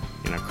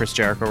 Chris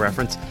Jericho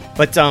reference.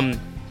 But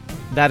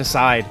that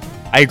aside,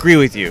 I agree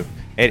with you.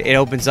 It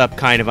opens up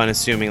kind of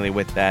unassumingly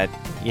with that,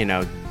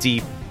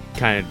 deep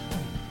kind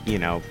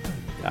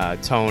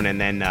of, tone,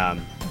 and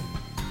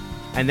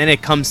then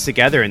it comes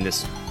together in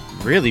this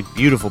really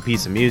beautiful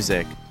piece of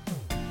music.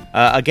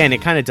 Again,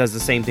 it kind of does the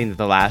same thing that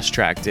the last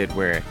track did,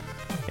 where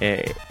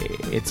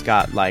it's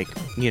got like,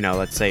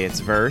 let's say it's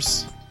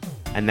verse,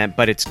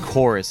 but its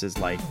chorus is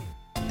like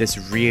this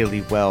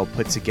really well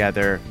put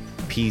together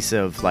piece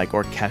of like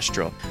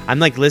orchestral. I'm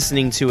like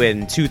listening to it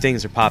and two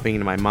things are popping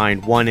into my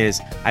mind. One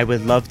is I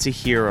would love to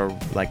hear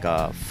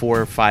a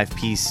 4 or 5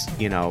 piece,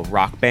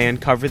 rock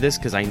band cover this,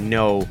 because I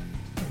know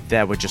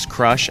that would just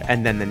crush.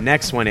 And then the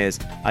next one is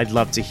I'd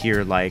love to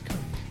hear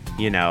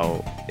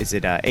is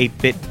it a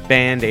 8-bit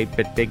band,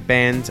 8-bit big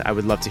band? I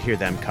would love to hear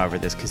them cover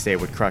this because they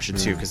would crush it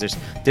too. Because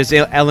there's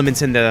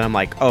elements in there that I'm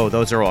like, oh,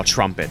 those are all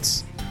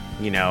trumpets,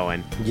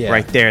 and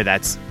right there,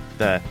 that's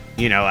the,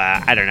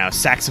 I don't know,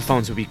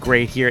 saxophones would be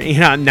great here.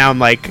 Now I'm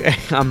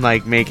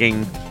like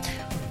making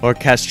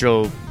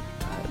orchestral,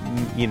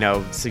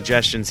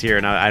 suggestions here,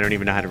 and I don't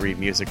even know how to read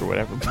music or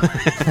whatever.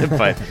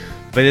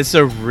 but it's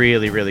a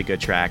really, really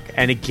good track.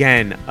 And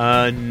again,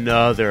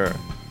 another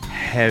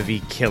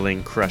heavy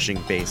killing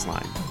crushing bass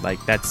line.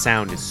 Like that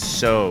sound is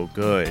so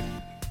good.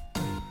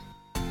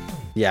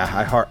 Yeah,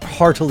 I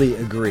heartily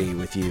agree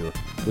with you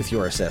with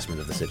your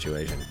assessment of the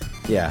situation.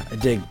 Yeah,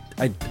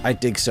 I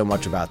dig so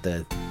much about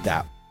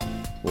that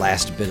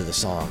last bit of the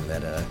song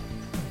that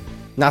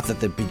not that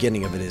the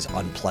beginning of it is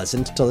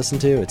unpleasant to listen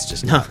to. It's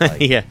just not like,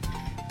 yeah.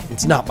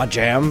 It's not my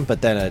jam,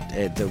 but then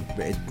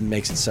it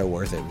makes it so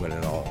worth it when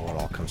it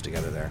all comes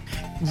together there.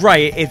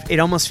 Right. It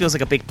almost feels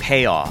like a big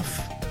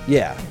payoff.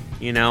 Yeah.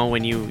 You know,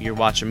 when you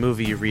watch a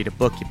movie, you read a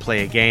book, you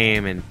play a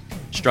game, and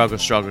struggle,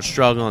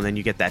 and then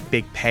you get that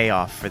big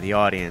payoff for the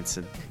audience,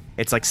 and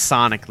it's like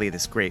sonically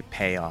this great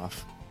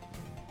payoff.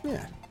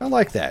 Yeah, I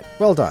like that.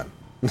 Well done.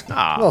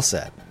 Well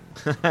said.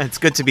 It's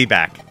good to be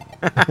back.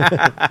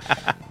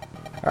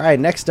 All right,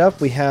 next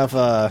up we have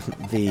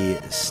the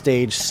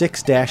Stage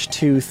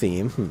 6-2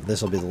 theme.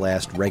 This will be the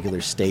last regular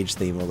stage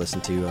theme we'll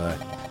listen to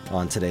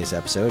on today's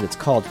episode. It's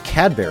called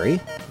Cadbury.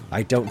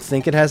 I don't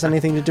think it has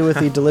anything to do with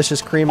the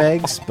delicious cream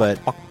eggs, but...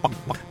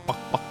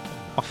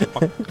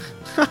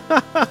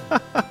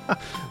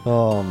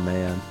 Oh,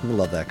 man. I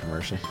love that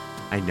commercial.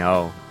 I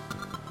know.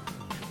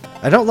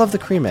 I don't love the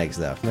cream eggs,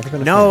 though. Never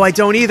been a No, fan. I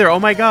don't either. Oh,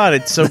 my God.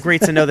 It's so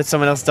great to know that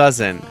someone else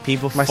doesn't.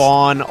 People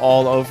fawn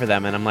all over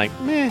them, and I'm like,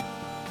 meh.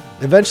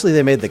 Eventually,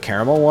 they made the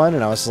caramel one,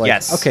 and I was like,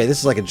 yes. Okay, this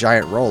is like a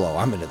giant Rolo.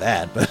 I'm into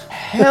that. But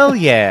hell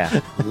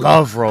yeah.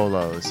 Love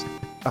Rolos.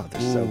 Oh,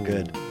 they're so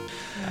good.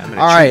 I'm going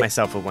to treat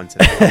myself with one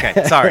today.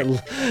 Okay, sorry.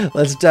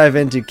 Let's dive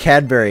into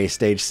Cadbury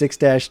Stage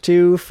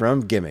 6-2 from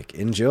Gimmick.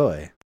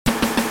 Enjoy.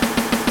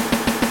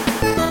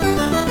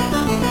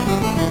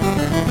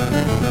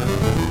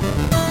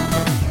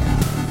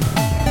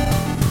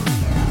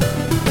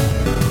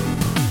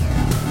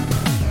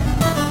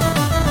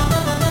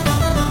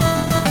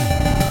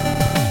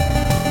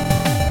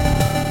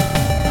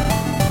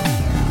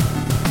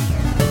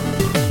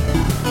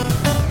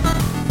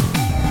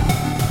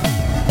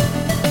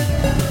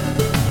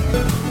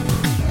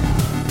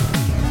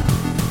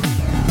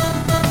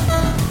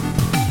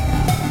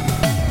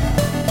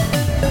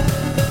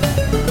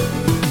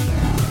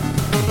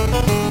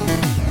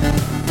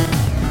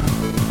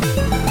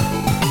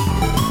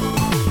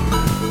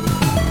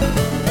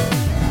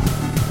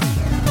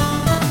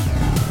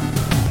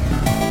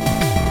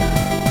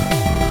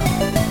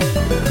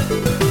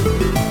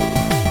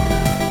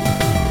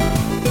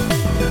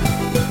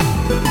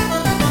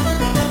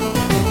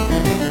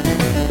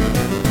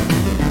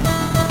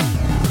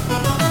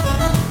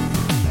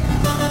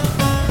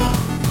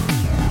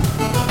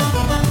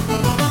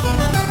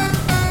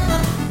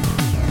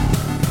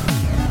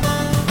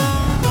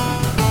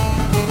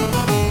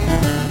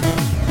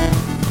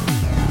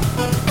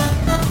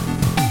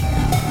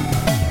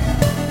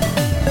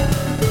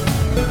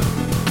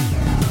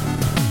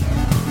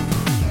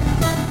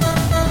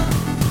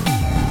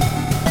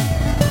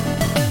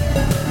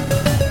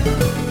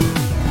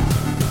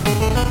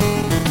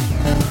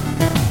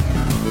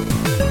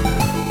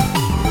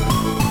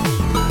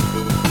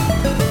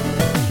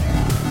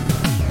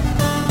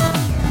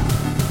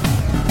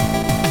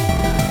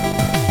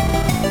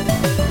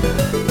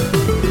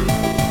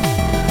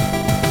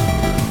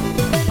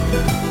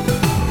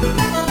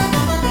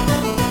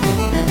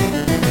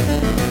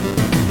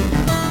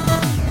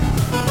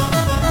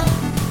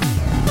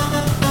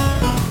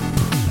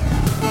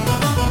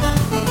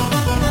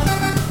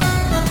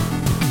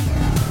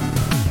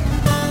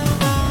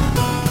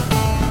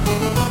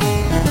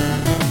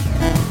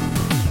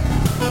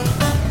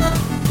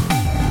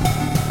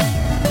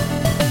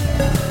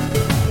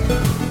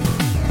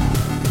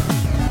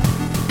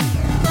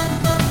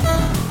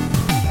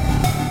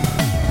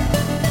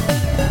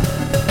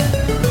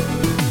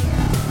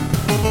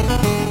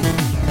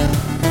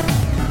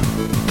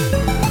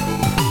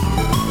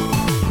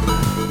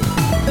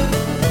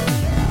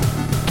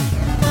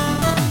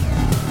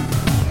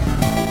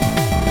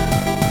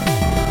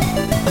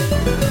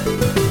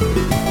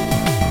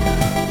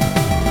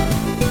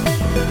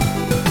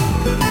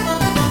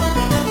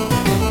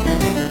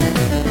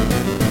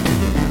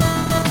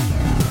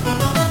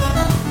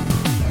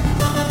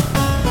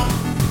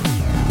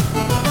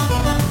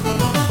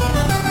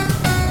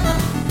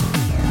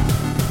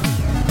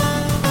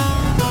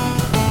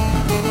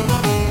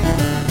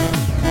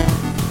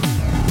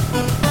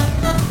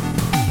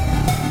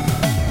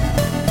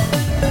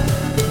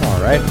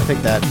 right? I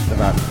think that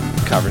about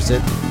covers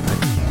it. I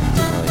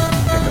didn't really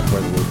pick up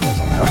where the loop was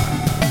on that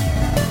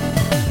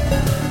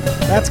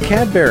one. That's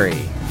Cadbury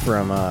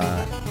from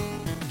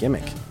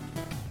Gimmick.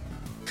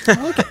 I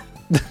like it.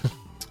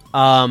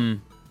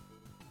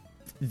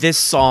 This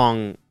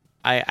song,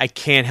 I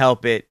can't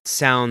help it,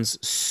 sounds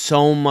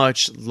so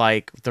much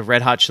like the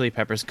Red Hot Chili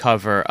Peppers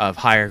cover of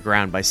Higher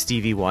Ground by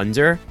Stevie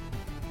Wonder.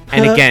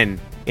 And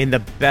again, in the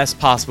best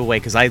possible way,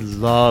 because I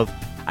love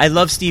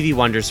Stevie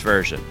Wonder's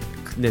version.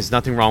 There's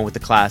nothing wrong with the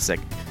classic.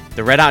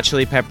 The Red Hot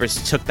Chili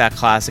Peppers took that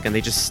classic and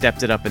they just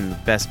stepped it up in the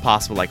best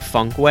possible, like,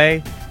 funk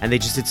way, and they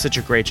just did such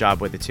a great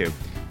job with it too.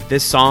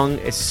 This song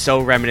is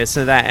so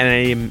reminiscent of that,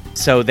 and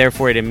so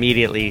therefore it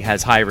immediately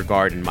has high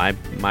regard in my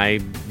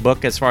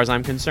book as far as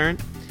I'm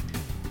concerned.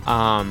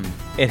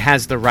 It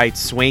has the right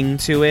swing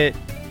to it.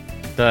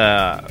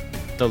 The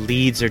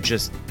leads are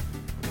just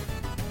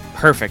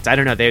perfect. I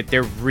don't know,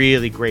 they're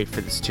really great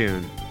for this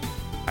tune.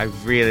 I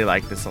really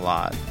like this a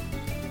lot.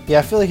 Yeah,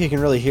 I feel like you can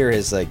really hear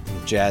his like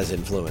jazz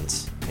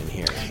influence in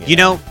here. You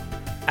know,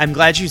 I'm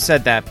glad you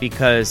said that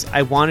because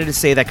I wanted to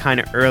say that kind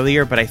of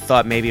earlier, but I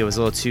thought maybe it was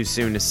a little too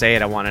soon to say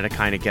it. I wanted to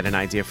kind of get an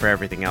idea for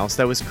everything else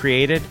that was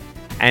created,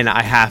 and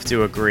I have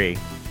to agree.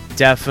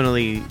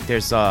 Definitely,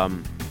 there's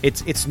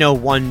it's no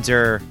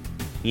wonder,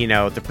 you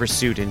know, The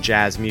Pursuit in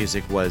jazz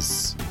music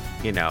was,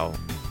 you know,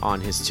 on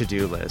his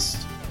to-do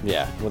list.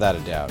 Yeah, without a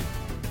doubt.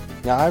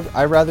 Now,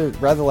 I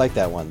rather like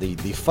that one. The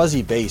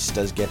fuzzy bass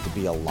does get to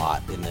be a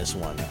lot in this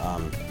one.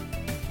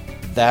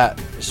 That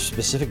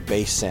specific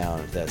bass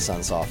sound that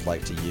Sunsoft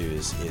like to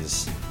use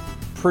is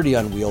pretty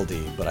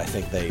unwieldy, but I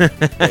think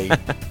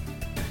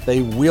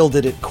they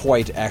wielded it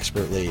quite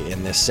expertly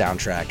in this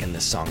soundtrack and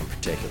this song in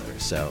particular.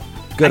 So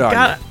good on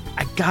you.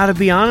 I gotta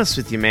be honest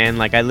with you, man.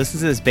 Like, I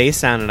listened to this bass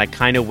sound and I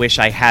kind of wish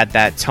I had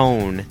that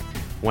tone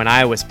when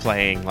I was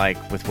playing,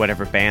 like, with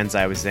whatever bands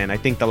I was in. I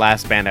think the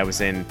last band I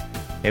was in,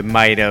 it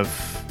might have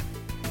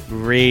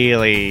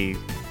really,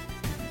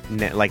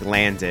 like,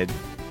 landed.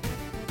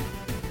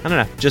 I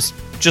don't know,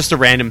 just a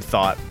random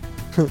thought.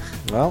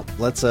 Well,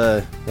 let's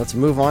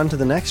move on to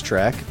the next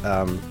track.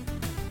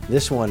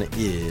 This one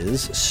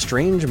is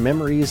Strange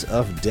Memories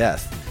of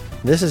Death.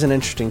 This is an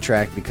interesting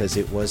track because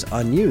it was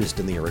unused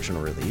in the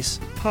original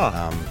release.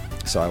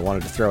 So I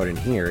wanted to throw it in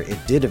here. It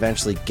did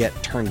eventually get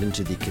turned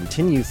into the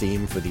continue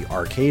theme for the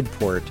arcade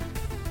port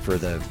for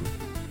the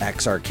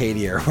X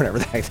Arcadia or whatever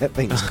the heck that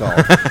thing is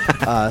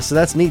called. So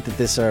that's neat that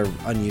this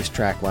unused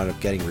track wound up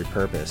getting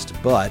repurposed.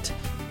 But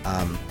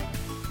I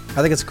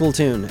think it's a cool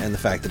tune, and the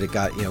fact that it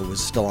got, you know,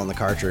 was still on the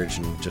cartridge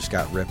and just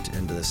got ripped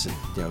into this,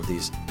 you know,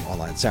 these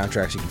online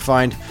soundtracks you can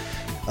find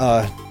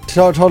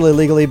totally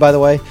legally, by the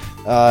way.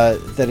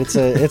 That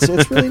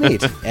it's really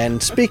neat.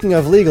 And speaking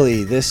of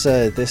legally, this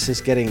is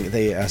getting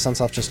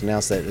Sunsoft just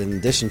announced that in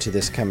addition to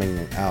this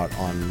coming out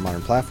on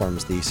modern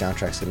platforms, the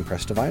soundtrack's getting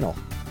pressed to vinyl.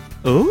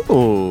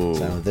 Ooh!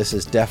 So this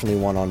is definitely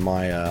one on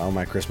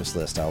my Christmas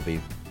list. I'll be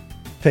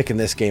picking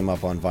this game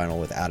up on vinyl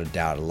without a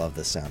doubt. I love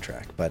this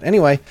soundtrack. But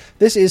anyway,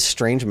 this is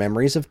Strange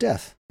Memories of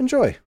Death.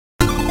 Enjoy.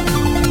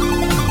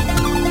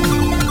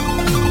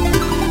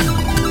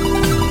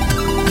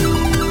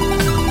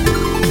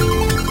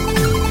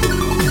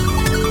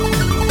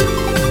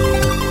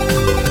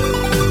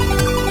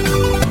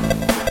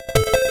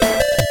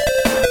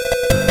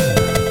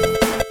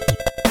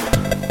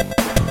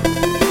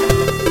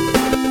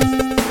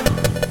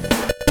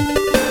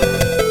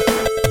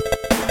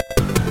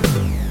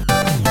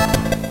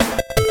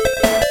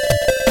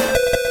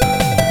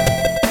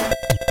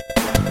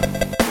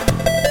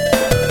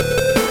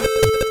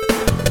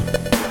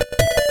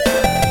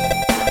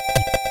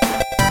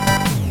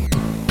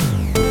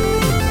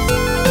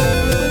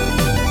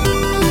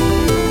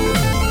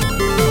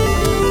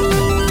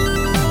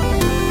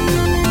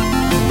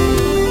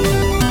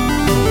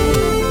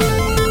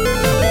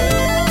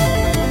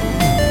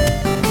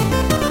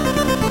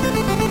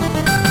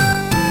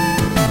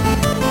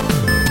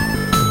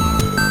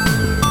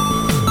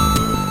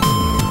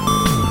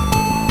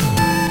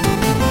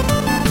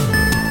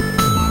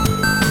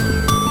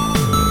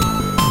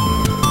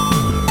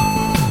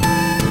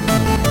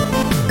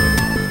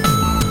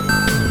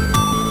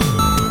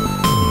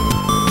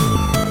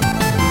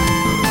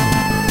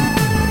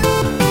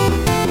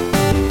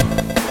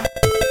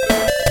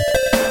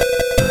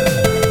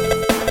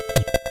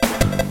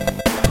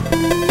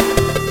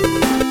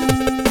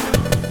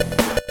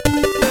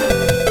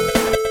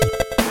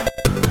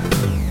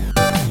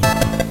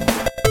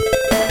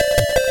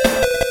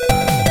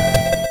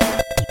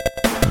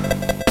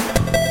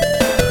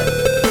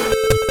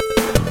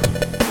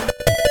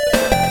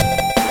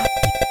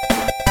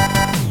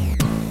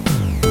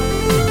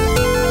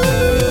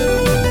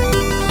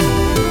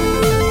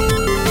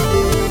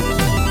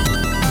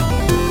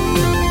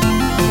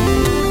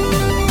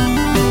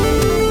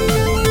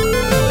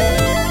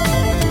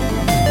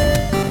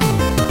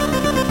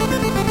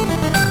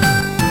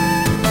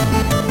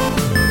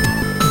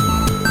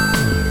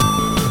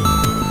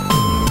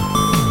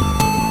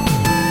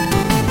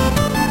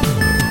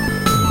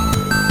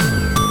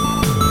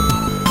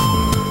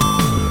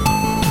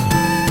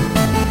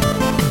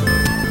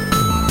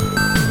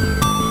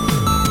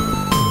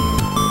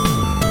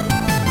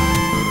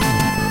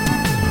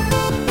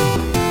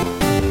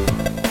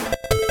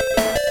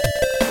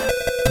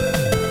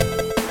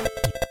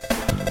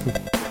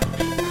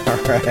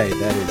 Alright,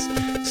 that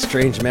is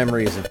Strange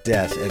Memories of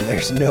Death, and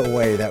there's no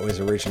way that was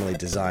originally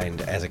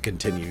designed as a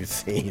continued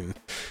theme.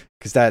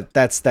 Because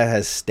that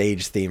has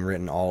stage theme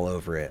written all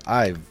over it.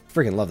 I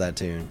freaking love that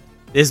tune.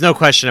 There's no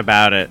question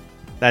about it.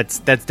 That's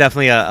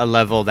definitely a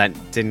level that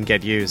didn't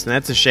get used, and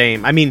that's a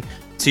shame. I mean,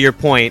 to your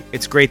point,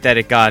 it's great that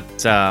it got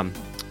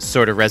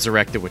sort of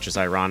resurrected, which is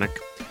ironic,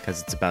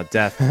 because it's about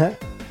death.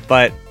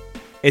 But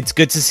it's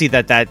good to see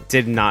that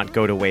did not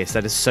go to waste.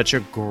 That is such a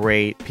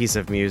great piece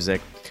of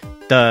music.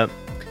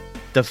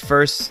 The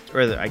first,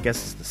 or I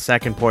guess it's the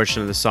second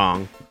portion of the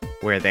song,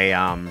 where they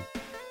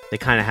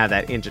kind of have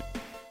that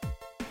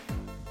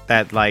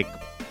like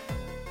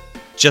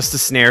just the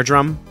snare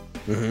drum,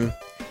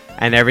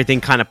 and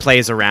everything kind of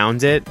plays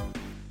around it.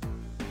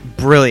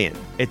 Brilliant.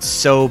 It's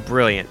so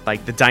brilliant.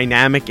 Like, the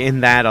dynamic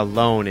in that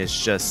alone is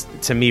just,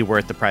 to me,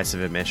 worth the price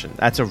of admission.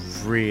 That's a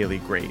really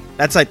great...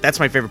 That's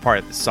my favorite part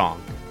of the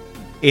song.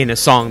 In a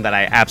song that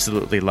I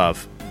absolutely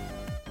love.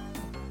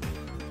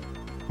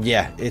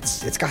 Yeah,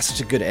 it's got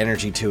such a good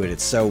energy to it.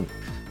 It's so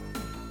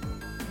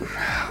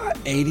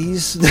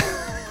 80s.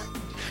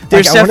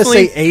 There's I want to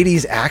say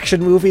 80s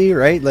action movie,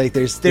 right? Like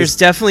there's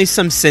definitely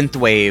some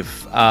synthwave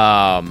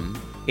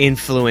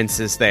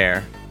influences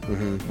there.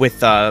 Mm-hmm.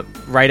 With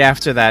right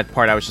after that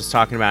part I was just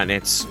talking about,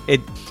 and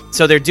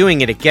so they're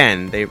doing it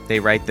again. They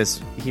write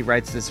this. He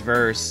writes this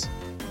verse,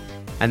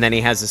 and then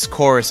he has this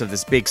chorus of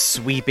this big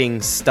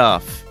sweeping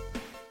stuff.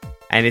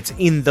 And it's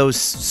in those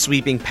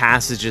sweeping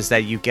passages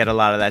that you get a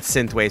lot of that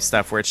synthwave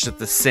stuff, where it's just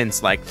the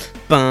synths like,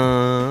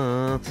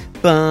 bum,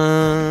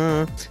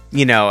 bum,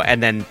 you know,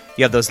 and then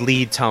you have those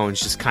lead tones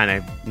just kind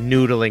of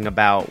noodling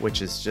about,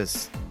 which is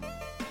just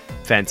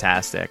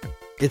fantastic.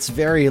 It's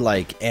very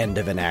like end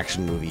of an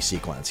action movie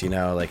sequence, you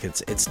know, like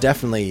it's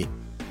definitely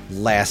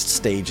last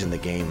stage in the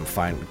game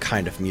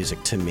kind of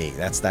music to me.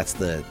 That's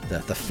the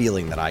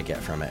feeling that I get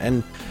from it.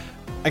 And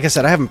like I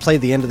said, I haven't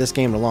played the end of this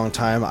game in a long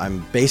time.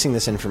 I'm basing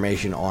this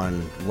information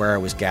on where I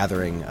was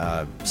gathering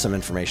some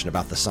information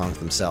about the songs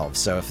themselves.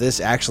 So if this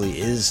actually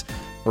is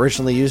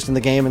originally used in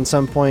the game at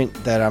some point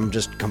that I'm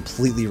just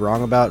completely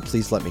wrong about,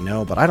 please let me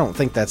know. But I don't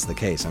think that's the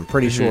case. I'm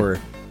pretty sure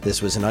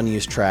this was an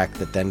unused track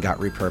that then got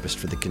repurposed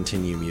for the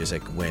continue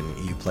music when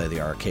you play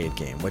the arcade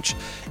game, which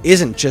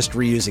isn't just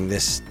reusing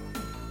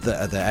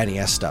the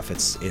NES stuff.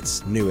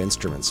 It's new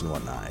instruments and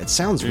whatnot. It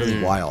sounds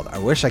really wild. I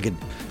wish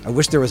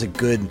there was a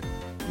good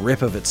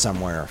rip of it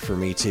somewhere for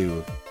me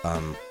to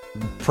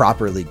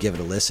properly give it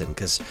a listen,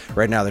 because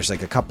right now there's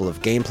like a couple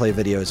of gameplay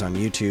videos on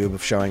YouTube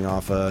of showing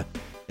off a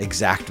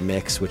exact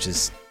mix, which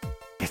is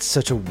it's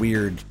such a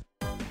weird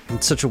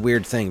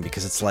thing,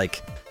 because it's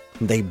like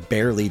they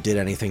barely did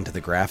anything to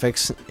the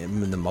graphics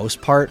in the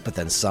most part, but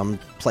then some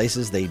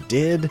places they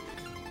did,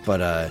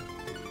 but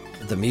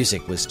the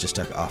music was just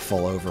a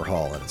full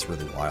overhaul, and it's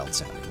really wild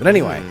sounding. But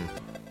anyway,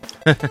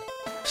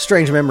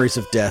 Strange Memories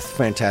of Death,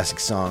 fantastic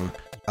song.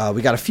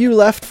 We got a few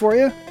left for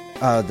you.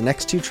 The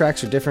next two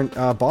tracks are different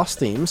boss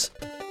themes.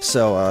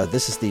 So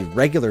this is the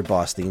regular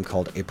boss theme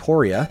called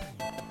Aporia.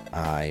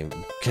 I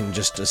can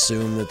just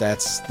assume that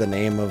that's the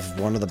name of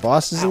one of the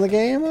bosses in the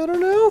game. I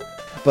don't know.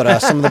 But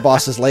some of the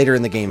bosses later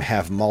in the game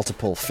have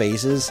multiple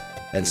phases.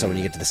 And so when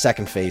you get to the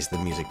second phase, the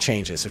music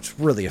changes. It's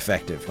really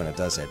effective when it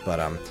does it.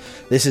 But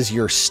this is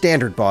your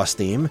standard boss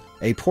theme,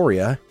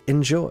 Aporia.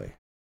 Enjoy.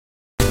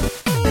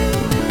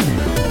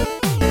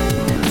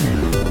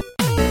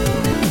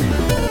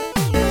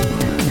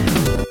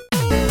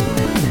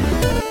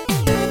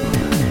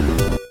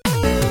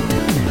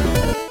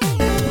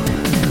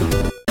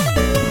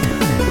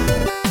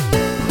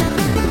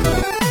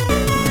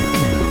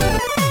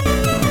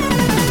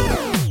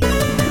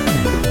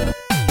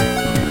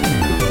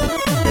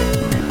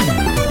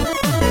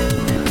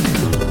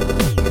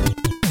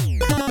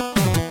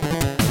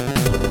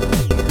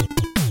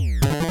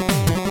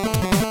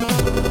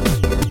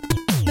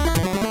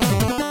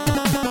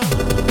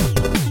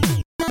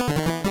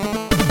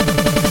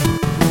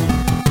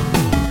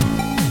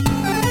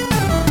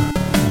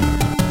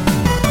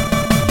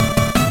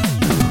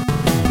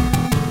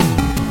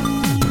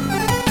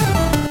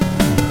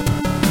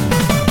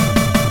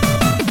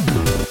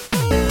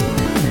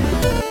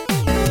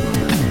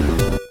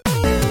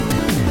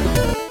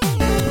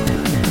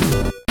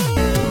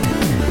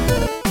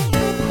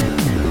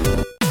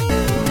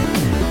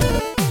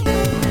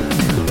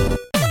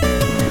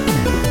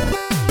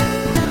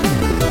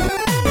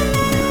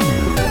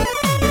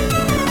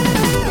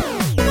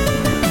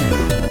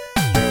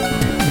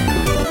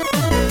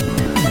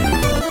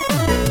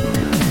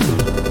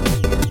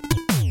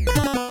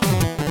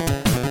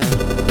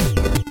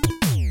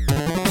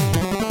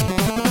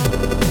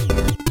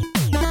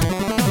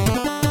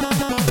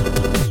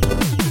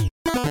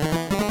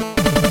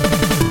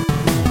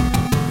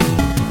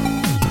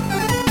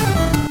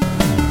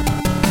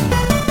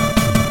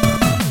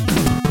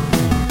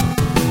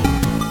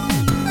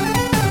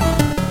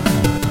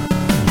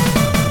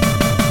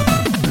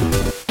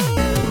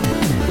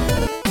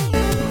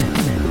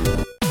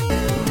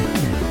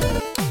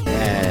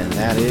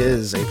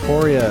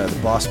 Aporia, the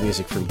boss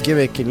music from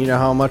Gimmick, and you know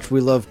how much we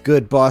love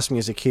good boss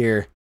music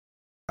here.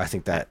 I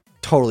think that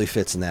totally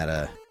fits in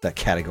that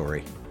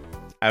category.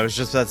 I was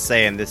just about to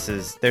say, and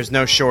there's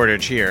no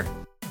shortage here.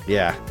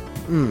 Yeah.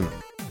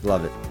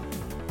 Love it.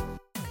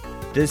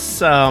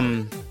 This,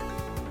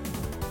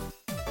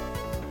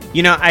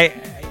 you know,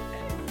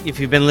 if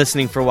you've been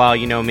listening for a while,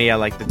 you know me, I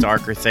like the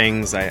darker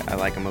things. I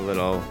like them a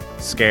little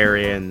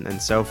scary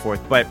and so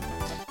forth. But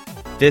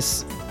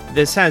this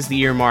has the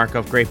earmark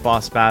of great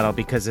boss battle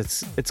because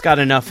it's got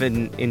enough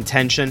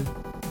intention.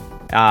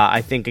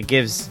 I think it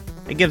gives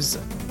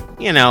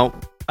you know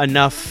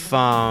enough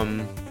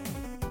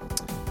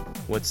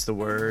what's the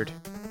word?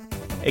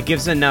 It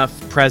gives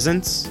enough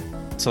presence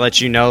to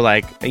let you know,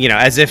 like,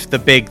 as if the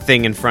big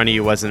thing in front of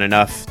you wasn't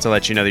enough to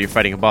let you know that you're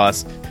fighting a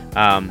boss.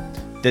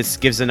 This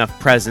gives enough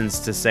presence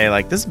to say,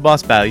 like, this is a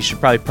boss battle. You should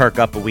probably perk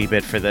up a wee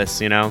bit for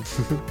this,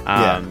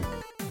 Yeah.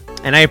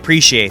 And I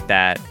appreciate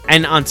that.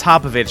 And on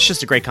top of it, it's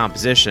just a great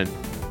composition.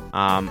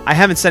 I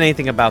haven't said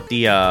anything about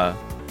the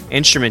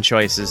instrument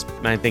choices,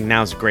 and I think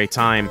now's a great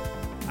time.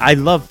 I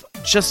love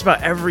just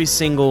about every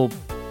single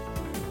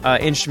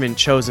instrument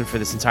chosen for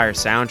this entire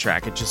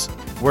soundtrack. It just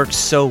works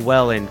so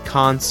well in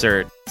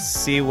concert.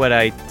 See what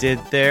I did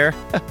there?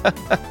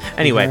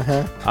 Anyway,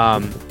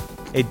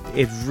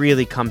 it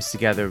really comes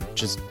together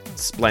just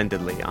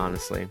splendidly,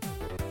 honestly.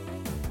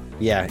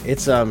 Yeah,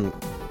 it's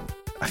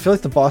I feel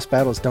like the boss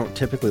battles don't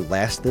typically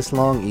last this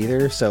long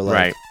either, so like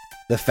Right.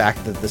 the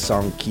fact that the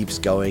song keeps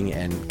going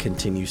and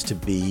continues to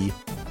be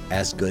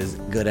as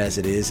good as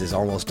it is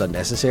almost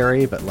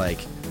unnecessary, but like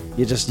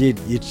you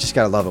just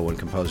gotta love it when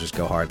composers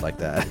go hard like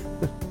that.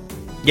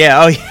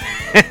 Yeah, oh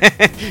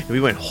yeah. We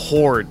went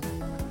horde.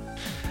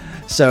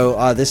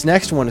 So this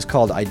next one is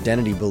called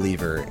Identity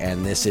Believer,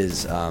 and this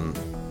is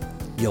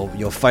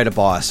you'll fight a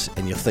boss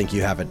and you'll think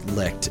you have it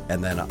licked,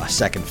 and then a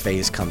second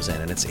phase comes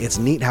in, and it's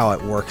neat how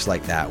it works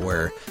like that,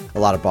 where a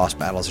lot of boss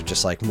battles are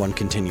just like one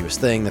continuous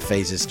thing. The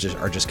phases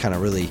are just kind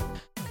of really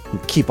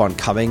keep on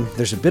coming.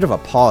 There's a bit of a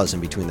pause in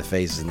between the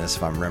phases in this,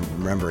 if I'm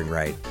remembering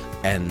right,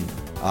 and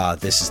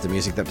this is the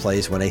music that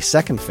plays when a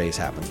second phase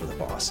happens with a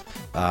boss,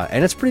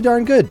 and it's pretty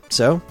darn good.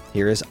 So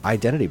here is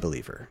Identity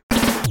Believer.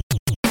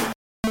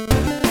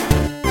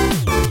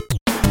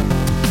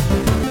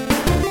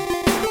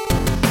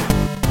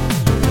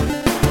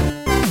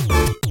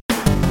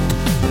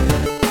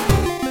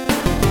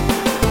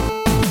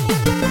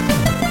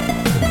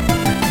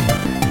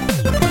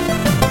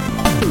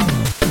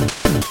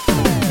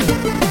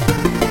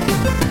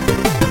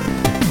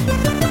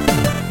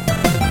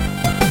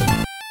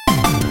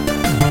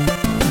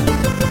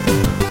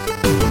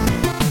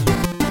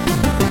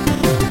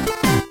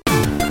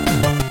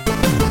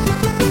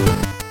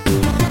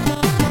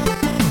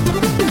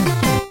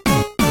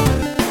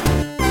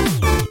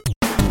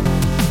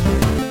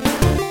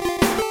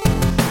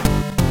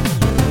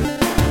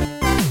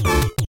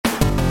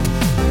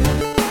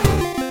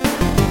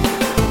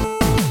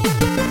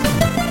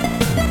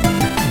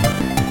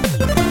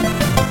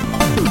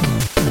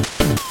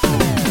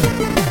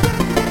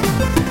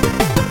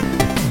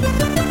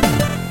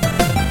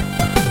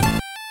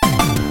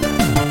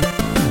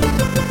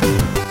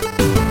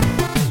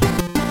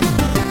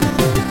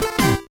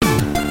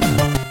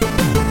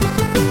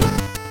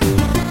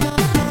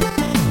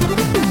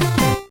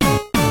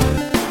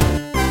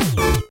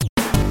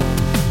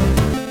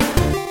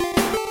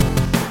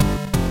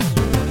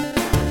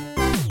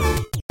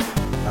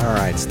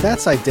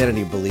 That's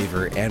Identity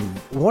Believer, and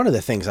one of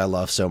the things I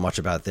love so much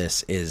about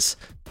this is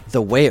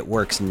the way it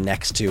works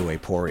next to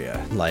Aporia.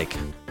 Like,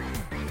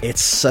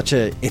 it's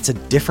a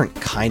different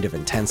kind of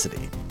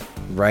intensity,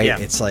 right? Yeah.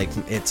 It's like,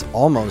 it's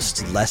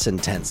almost less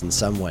intense in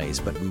some ways,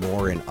 but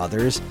more in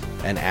others,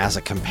 and as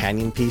a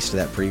companion piece to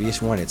that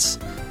previous one, it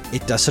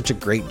does such a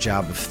great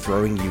job of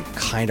throwing you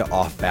kind of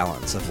off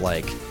balance, of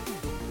like,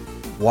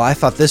 well, I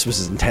thought this was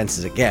as intense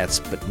as it gets,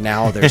 but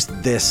now there's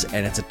this,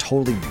 and it's a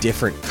totally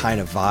different kind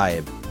of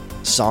vibe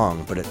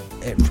song, but it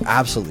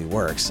absolutely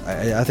works.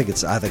 I think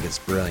it's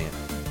brilliant.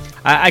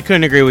 I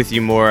couldn't agree with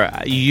you more.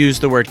 You use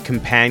the word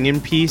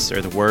companion piece,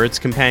 or the words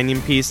companion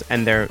piece,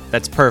 and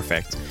that's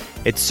perfect.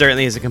 It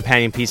certainly is a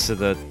companion piece to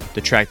the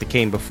track that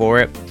came before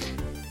it.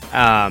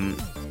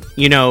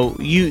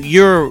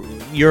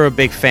 You're a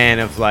big fan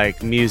of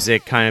like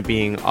music kind of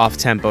being off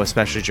tempo,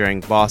 especially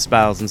during boss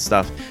battles and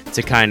stuff,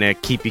 to kind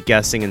of keep you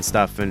guessing and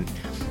stuff. And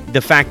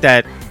the fact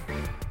that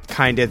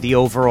kind of the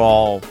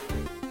overall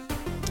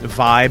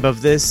vibe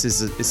of this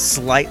is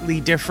slightly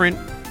different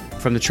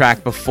from the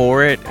track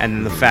before it,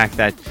 and the fact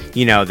that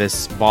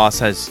this boss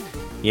has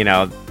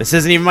this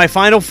isn't even my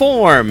final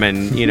form,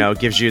 and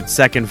gives you its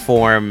second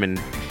form, and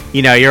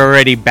you're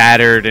already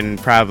battered and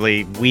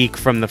probably weak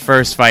from the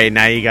first fight, and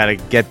now you gotta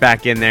get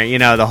back in there,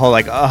 the whole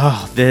like,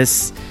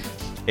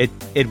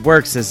 it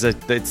works as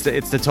it's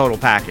the total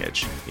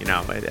package,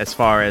 as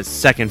far as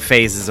second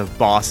phases of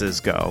bosses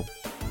go.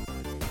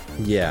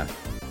 Yeah,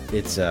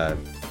 it's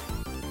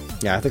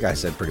yeah, I think I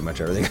said pretty much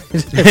everything.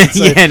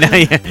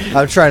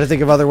 I'm trying to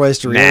think of other ways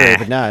to reiterate,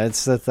 but no,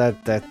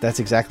 that's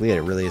exactly it.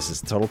 It really is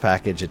this total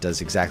package. It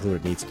does exactly what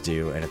it needs to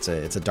do, and it's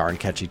a darn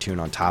catchy tune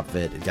on top of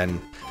it.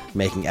 Again,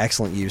 making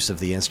excellent use of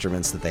the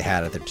instruments that they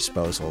had at their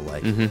disposal.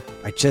 Like,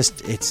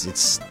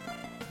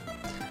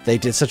 they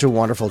did such a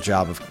wonderful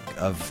job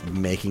of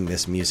making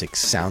this music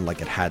sound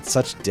like it had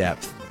such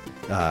depth.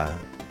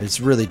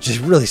 It's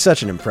really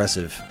such an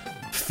impressive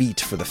feat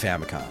for the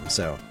Famicom.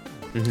 So.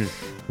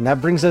 And that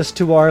brings us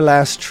to our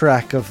last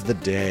track of the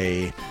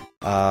day.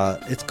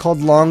 It's called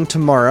Long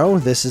Tomorrow.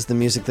 This is the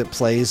music that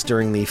plays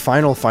during the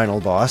final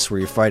boss, where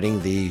you're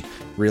fighting the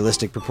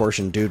realistic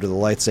proportion dude with a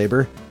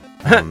lightsaber.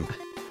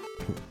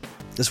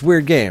 This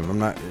weird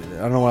game. I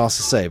don't know what else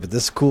to say, but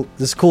this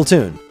is cool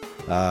tune.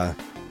 So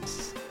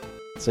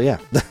yeah,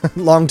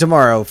 Long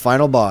Tomorrow,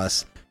 final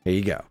boss. Here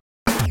you go.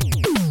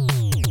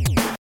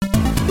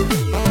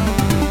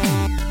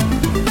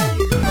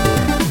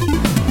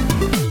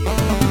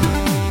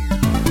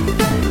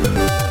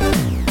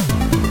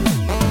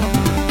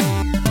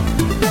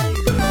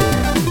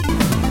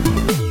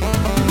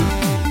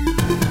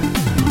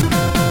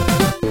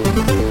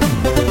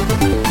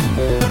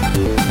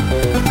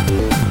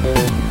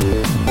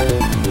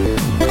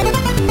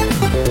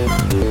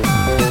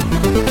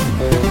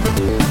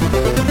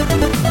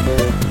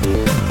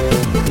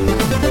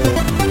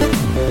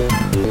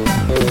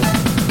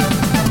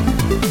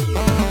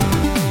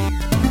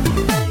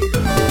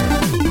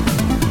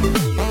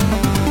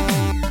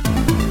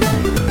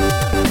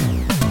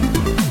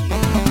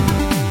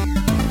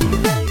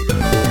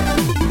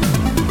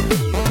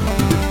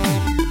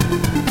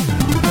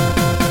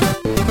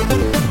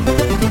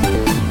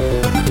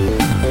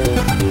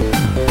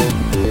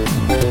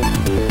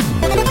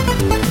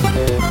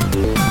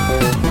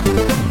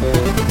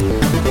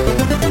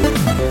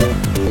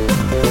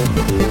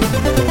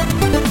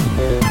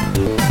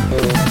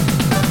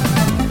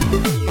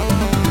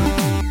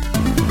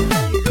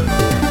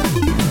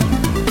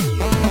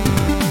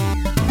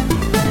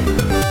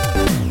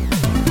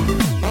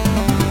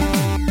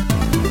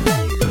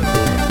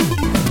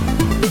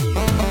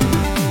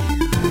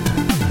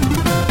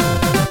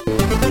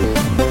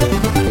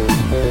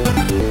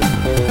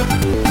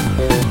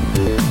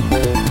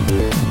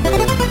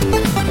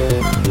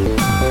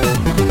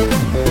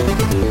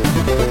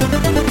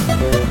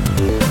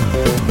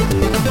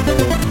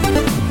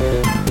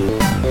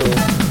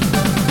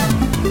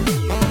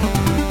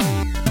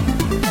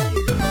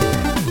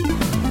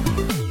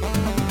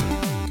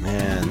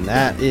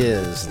 that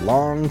is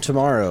Long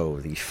Tomorrow,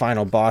 the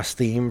final boss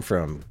theme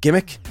from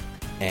Gimmick.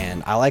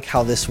 And I like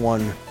how this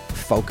one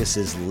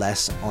focuses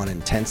less on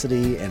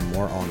intensity and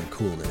more on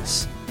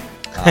coolness.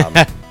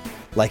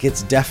 Like,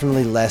 it's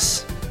definitely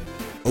less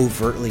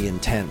overtly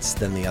intense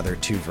than the other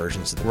two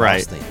versions of the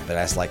boss theme. But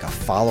as like a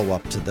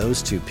follow-up to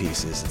those two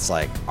pieces, it's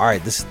like, all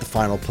right, this is the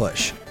final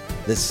push.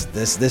 This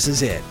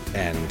is it.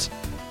 And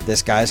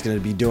this guy's going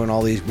to be doing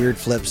all these weird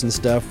flips and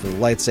stuff with a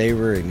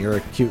lightsaber, and you're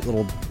a cute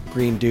little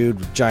green dude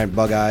with giant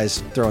bug eyes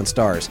throwing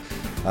stars.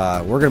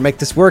 We're going to make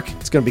this work.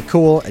 It's going to be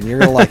cool, and you're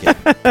going to like it.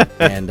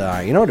 And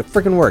you know what? It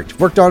freaking worked. It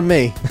worked on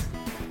me.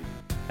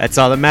 That's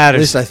all that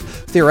matters. At least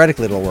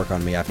theoretically it'll work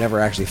on me. I've never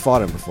actually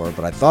fought him before,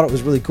 but I thought it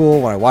was really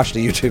cool when I watched a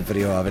YouTube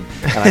video of it,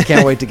 and I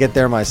can't wait to get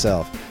there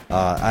myself.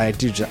 I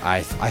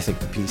think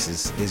the piece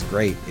is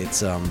great.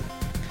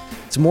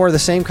 It's more of the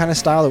same kind of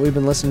style that we've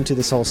been listening to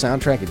this whole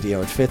soundtrack.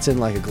 It fits in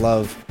like a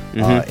glove.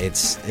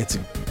 It's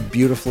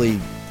beautifully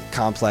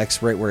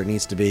complex, right where it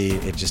needs to be.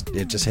 It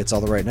just hits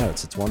all the right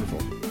notes. It's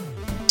wonderful.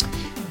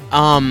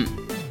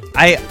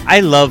 I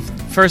love,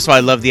 first of all,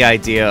 I love the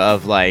idea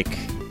of like,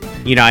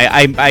 you know,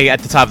 I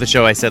at the top of the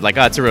show I said like,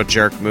 oh, it's a real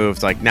jerk move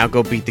to like now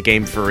go beat the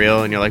game for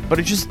real, and you're like, but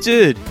it just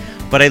did.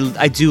 But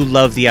I do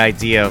love the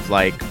idea of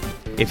like,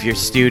 if you're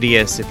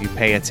studious, if you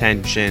pay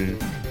attention,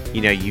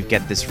 you know, you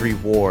get this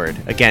reward.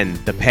 Again,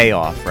 the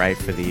payoff, right,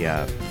 for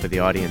the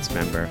audience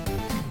member.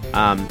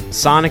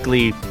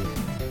 Sonically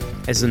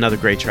is another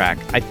great track.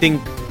 I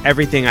think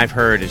everything I've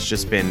heard has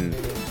just been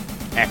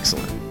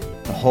excellent.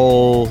 The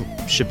whole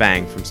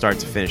shebang from start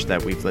to finish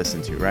that we've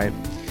listened to, right?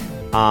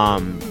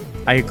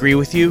 I agree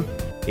with you.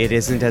 It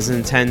isn't as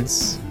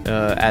intense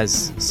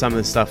as some of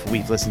the stuff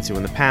we've listened to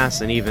in the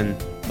past, and even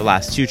the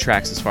last two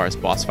tracks as far as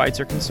boss fights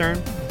are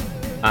concerned.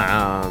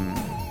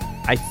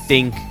 I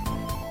think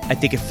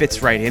it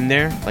fits right in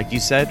there, like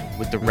you said,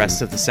 with the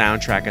rest of the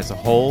soundtrack as a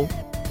whole,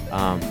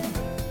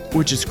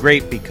 which is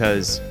great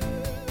because,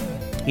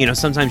 you know,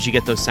 sometimes you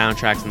get those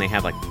soundtracks and they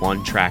have like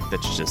one track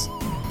that's just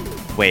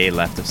way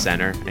left of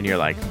center, and you're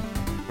like,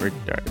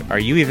 are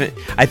you even...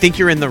 I think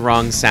you're in the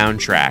wrong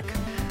soundtrack.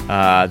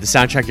 The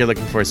soundtrack you're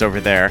looking for is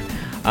over there.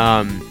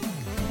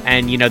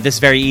 And, you know, this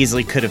very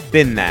easily could have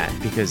been that,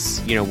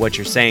 because, you know, what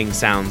you're saying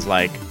sounds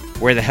like,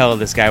 where the hell did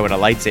this guy with a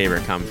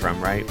lightsaber come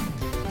from, right?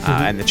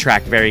 And the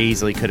track very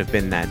easily could have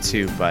been that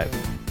too, but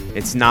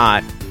it's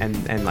not.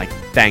 And like,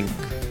 thank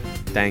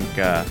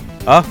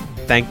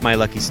my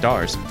lucky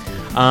stars.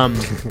 I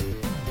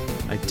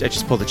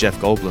just pulled a Jeff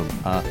Goldblum.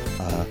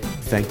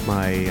 Thank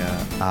my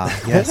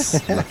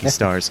yes, lucky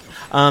stars.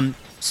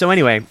 So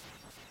anyway,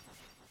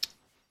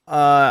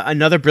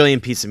 another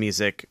brilliant piece of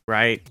music,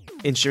 right?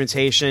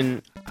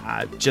 Instrumentation,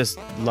 just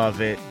love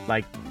it.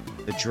 Like,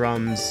 the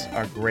drums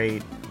are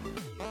great.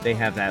 They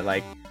have that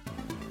like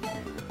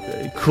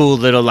cool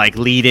little like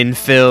lead-in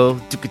fill,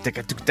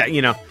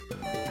 you know,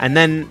 and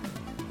then,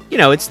 you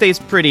know, it stays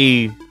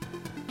pretty,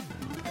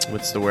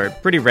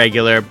 pretty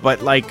regular,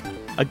 but like,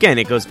 again,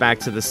 it goes back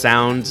to the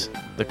sound,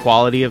 the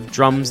quality of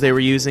drums they were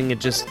using.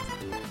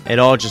 It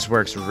all just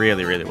works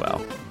really, really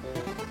well.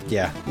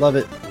 Yeah, love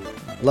it.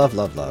 Love.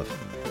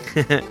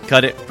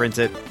 Cut it, print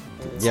it,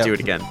 let's do it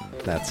again.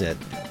 That's it.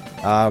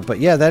 But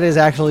yeah, that is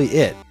actually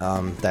it.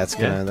 That's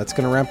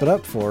gonna wrap it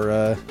up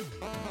for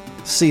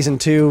season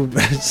 2,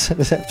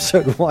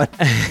 episode 1.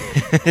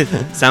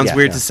 Sounds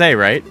weird to say,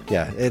 right?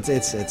 Yeah,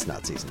 it's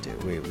not season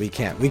 2. We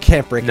can't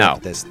break up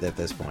at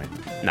this point.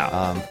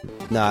 No.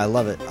 No, I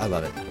love it.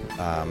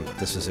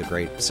 This was a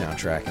great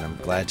soundtrack, and I'm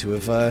glad to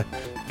have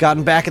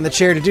gotten back in the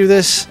chair to do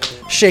this.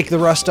 Shake the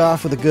rust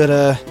off with a good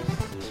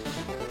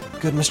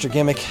Mr.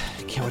 Gimmick.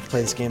 Can't wait to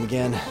play this game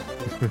again.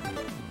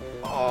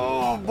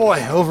 Oh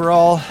boy!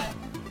 Overall,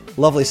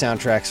 lovely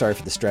soundtrack. Sorry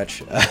for the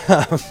stretch.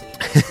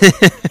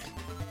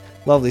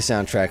 Lovely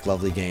soundtrack,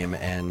 lovely game,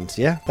 and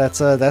yeah, that's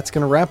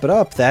gonna wrap it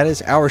up. That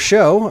is our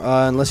show.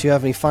 Unless you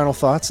have any final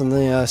thoughts on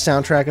the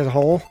soundtrack as a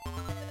whole.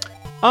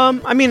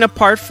 I mean,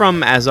 apart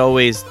from, as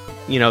always,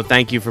 you know,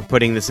 thank you for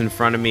putting this in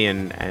front of me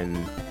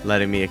and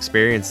letting me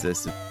experience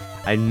this.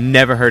 I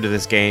never heard of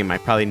this game. I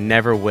probably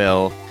never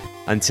will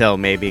until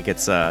maybe it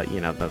gets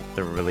you know,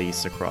 the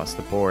release across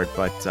the board.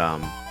 But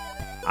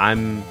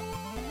I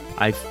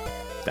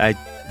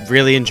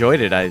really enjoyed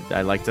it.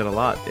 I liked it a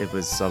lot. It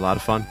was a lot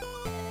of fun.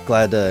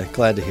 Glad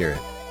to hear it.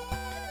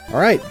 All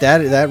right,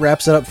 that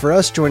wraps it up for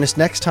us. Join us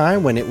next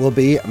time when it will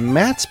be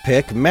Matt's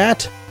pick.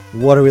 Matt,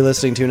 what are we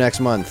listening to next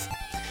month?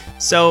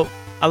 So,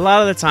 a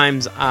lot of the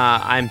times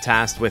I'm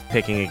tasked with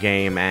picking a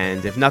game,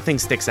 and if nothing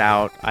sticks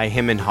out, I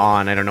hem and haw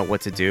and I don't know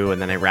what to do, and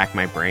then I rack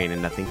my brain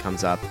and nothing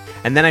comes up.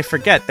 And then I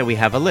forget that we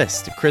have a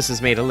list. Chris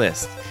has made a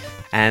list.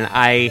 And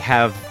I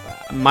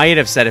might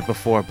have said it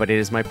before, but it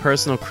is my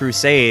personal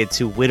crusade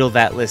to whittle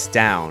that list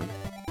down.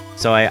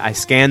 So I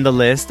scanned the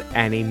list,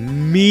 and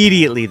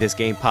immediately this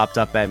game popped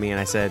up at me, and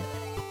I said,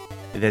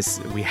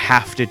 we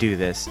have to do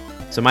this.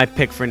 So my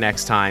pick for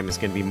next time is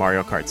going to be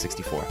Mario Kart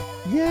 64.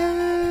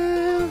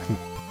 Yeah!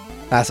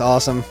 That's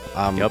awesome.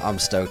 I'm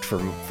stoked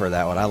for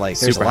that one.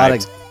 There's a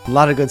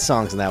lot of good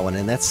songs in that one,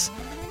 and that's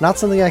Not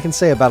something I can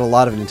say about a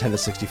lot of Nintendo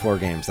 64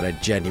 games that I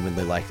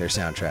genuinely like their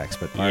soundtracks,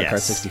 but Mario Kart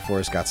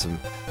 64's got some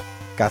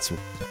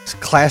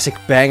classic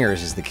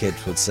bangers, as the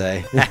kids would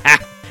say.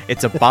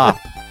 It's a bop,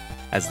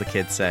 as the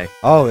kids say.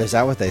 Oh, is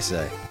that what they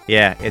say?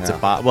 Yeah, it's a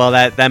bop. Well,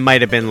 that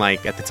might have been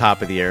like at the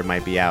top of the year. It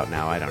might be out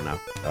now. I don't know.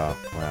 Oh,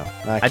 wow.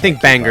 I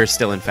think banger's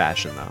still in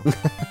fashion, though.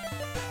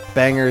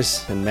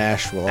 Bangers and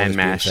mash will always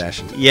be in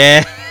fashion.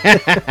 Yeah.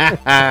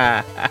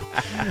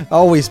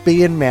 Always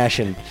be in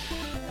mashing.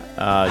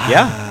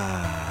 Yeah.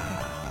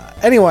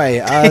 Anyway,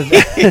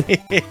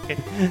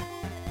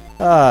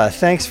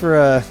 thanks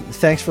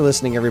for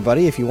listening,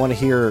 everybody. If you want to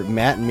hear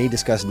Matt and me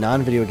discuss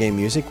non-video game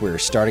music, we're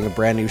starting a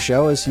brand new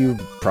show, as you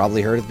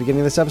probably heard at the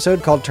beginning of this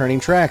episode, called Turning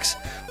Tracks.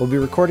 We'll be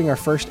recording our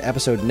first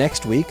episode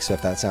next week, so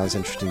if that sounds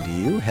interesting to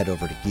you, head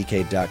over to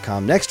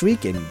geekade.com next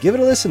week and give it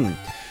a listen.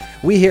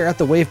 We here at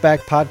the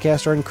Waveback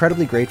Podcast are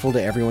incredibly grateful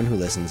to everyone who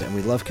listens, and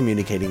we love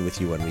communicating with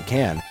you when we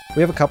can.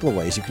 We have a couple of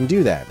ways you can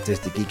do that. There's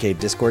the Geekade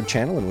Discord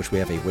channel, in which we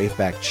have a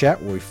Waveback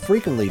chat where we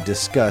frequently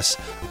discuss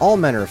all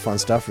manner of fun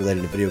stuff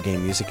related to video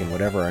game music and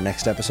whatever our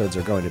next episodes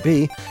are going to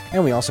be.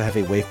 And we also have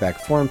a Waveback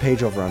forum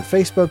page over on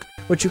Facebook,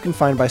 which you can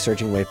find by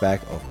searching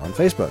Waveback over on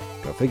Facebook.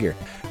 Go figure.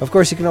 Of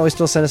course, you can always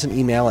still send us an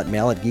email at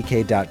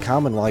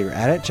mail@geekade.com, and while you're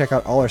at it, check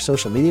out all our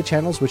social media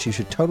channels, which you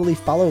should totally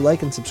follow,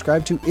 like, and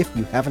subscribe to if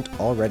you haven't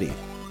already.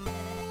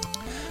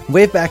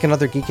 Waveback and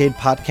other Geekade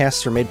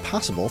podcasts are made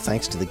possible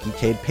thanks to the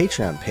Geekade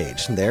Patreon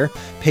page. There,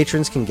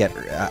 patrons can get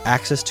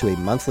access to a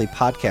monthly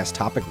podcast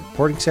topic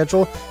reporting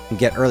schedule and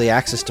get early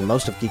access to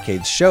most of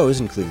Geekade's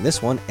shows, including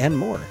this one, and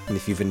more. And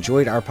if you've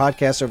enjoyed our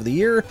podcast over the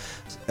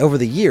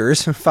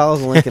years, follow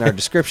the link in our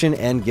description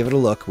and give it a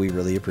look. We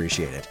really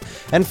appreciate it.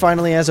 And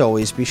finally, as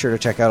always, be sure to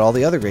check out all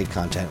the other great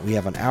content we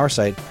have on our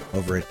site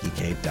over at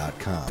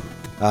geekade.com.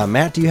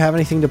 Matt, do you have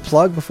anything to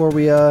plug before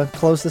we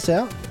close this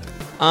out?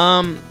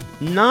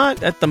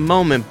 Not at the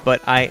moment,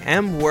 but I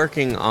am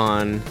working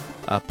on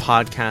a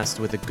podcast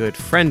with a good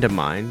friend of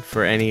mine.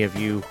 For any of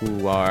you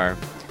who are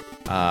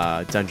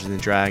Dungeons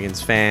 &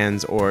 Dragons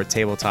fans or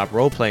tabletop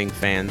role-playing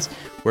fans,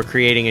 we're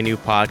creating a new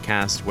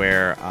podcast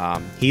where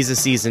he's a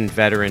seasoned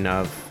veteran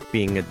of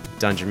being a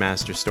Dungeon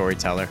Master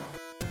storyteller.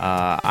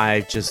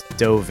 I just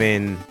dove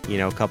in,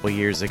 a couple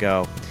years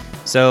ago.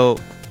 So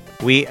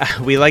we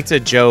like to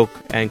joke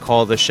and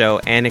call the show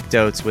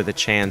Anecdotes with a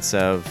Chance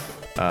of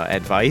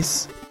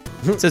Advice.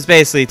 So it's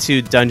basically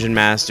two dungeon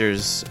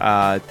masters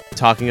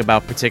talking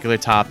about particular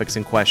topics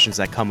and questions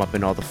that come up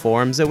in all the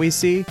forums that we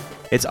see.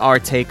 It's our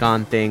take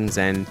on things,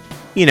 and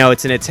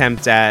it's an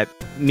attempt at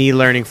me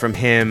learning from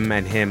him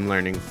and him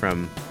learning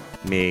from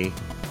me.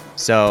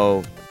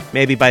 So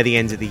maybe by the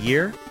end of the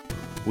year,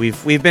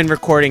 we've been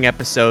recording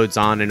episodes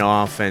on and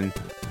off and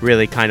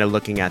really kind of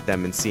looking at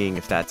them and seeing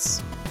if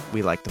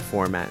we like the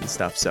format and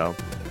stuff. So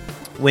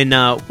when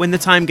the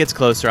time gets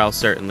closer, I'll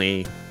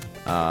certainly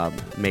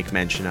make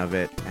mention of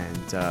it, and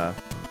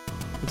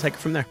we'll take it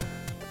from there.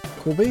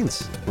 Cool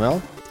beans. Well,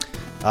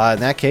 in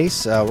that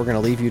case, we're going to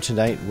leave you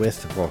tonight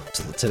with,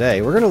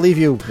 today. We're going to leave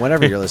you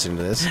whenever you're listening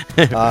to this.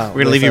 We're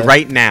going to leave you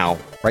right now.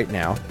 Right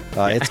now.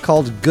 It's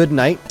called Good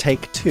Night,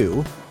 Take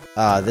 2.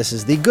 This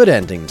is the good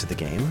ending to the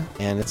game,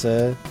 and it's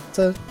a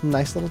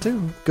nice little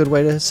tune. Good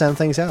way to send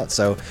things out.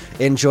 So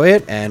enjoy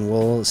it, and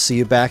we'll see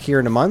you back here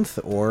in a month,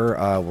 or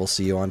we'll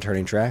see you on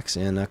Turning Tracks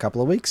in a couple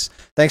of weeks.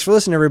 Thanks for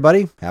listening,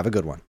 everybody. Have a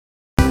good one.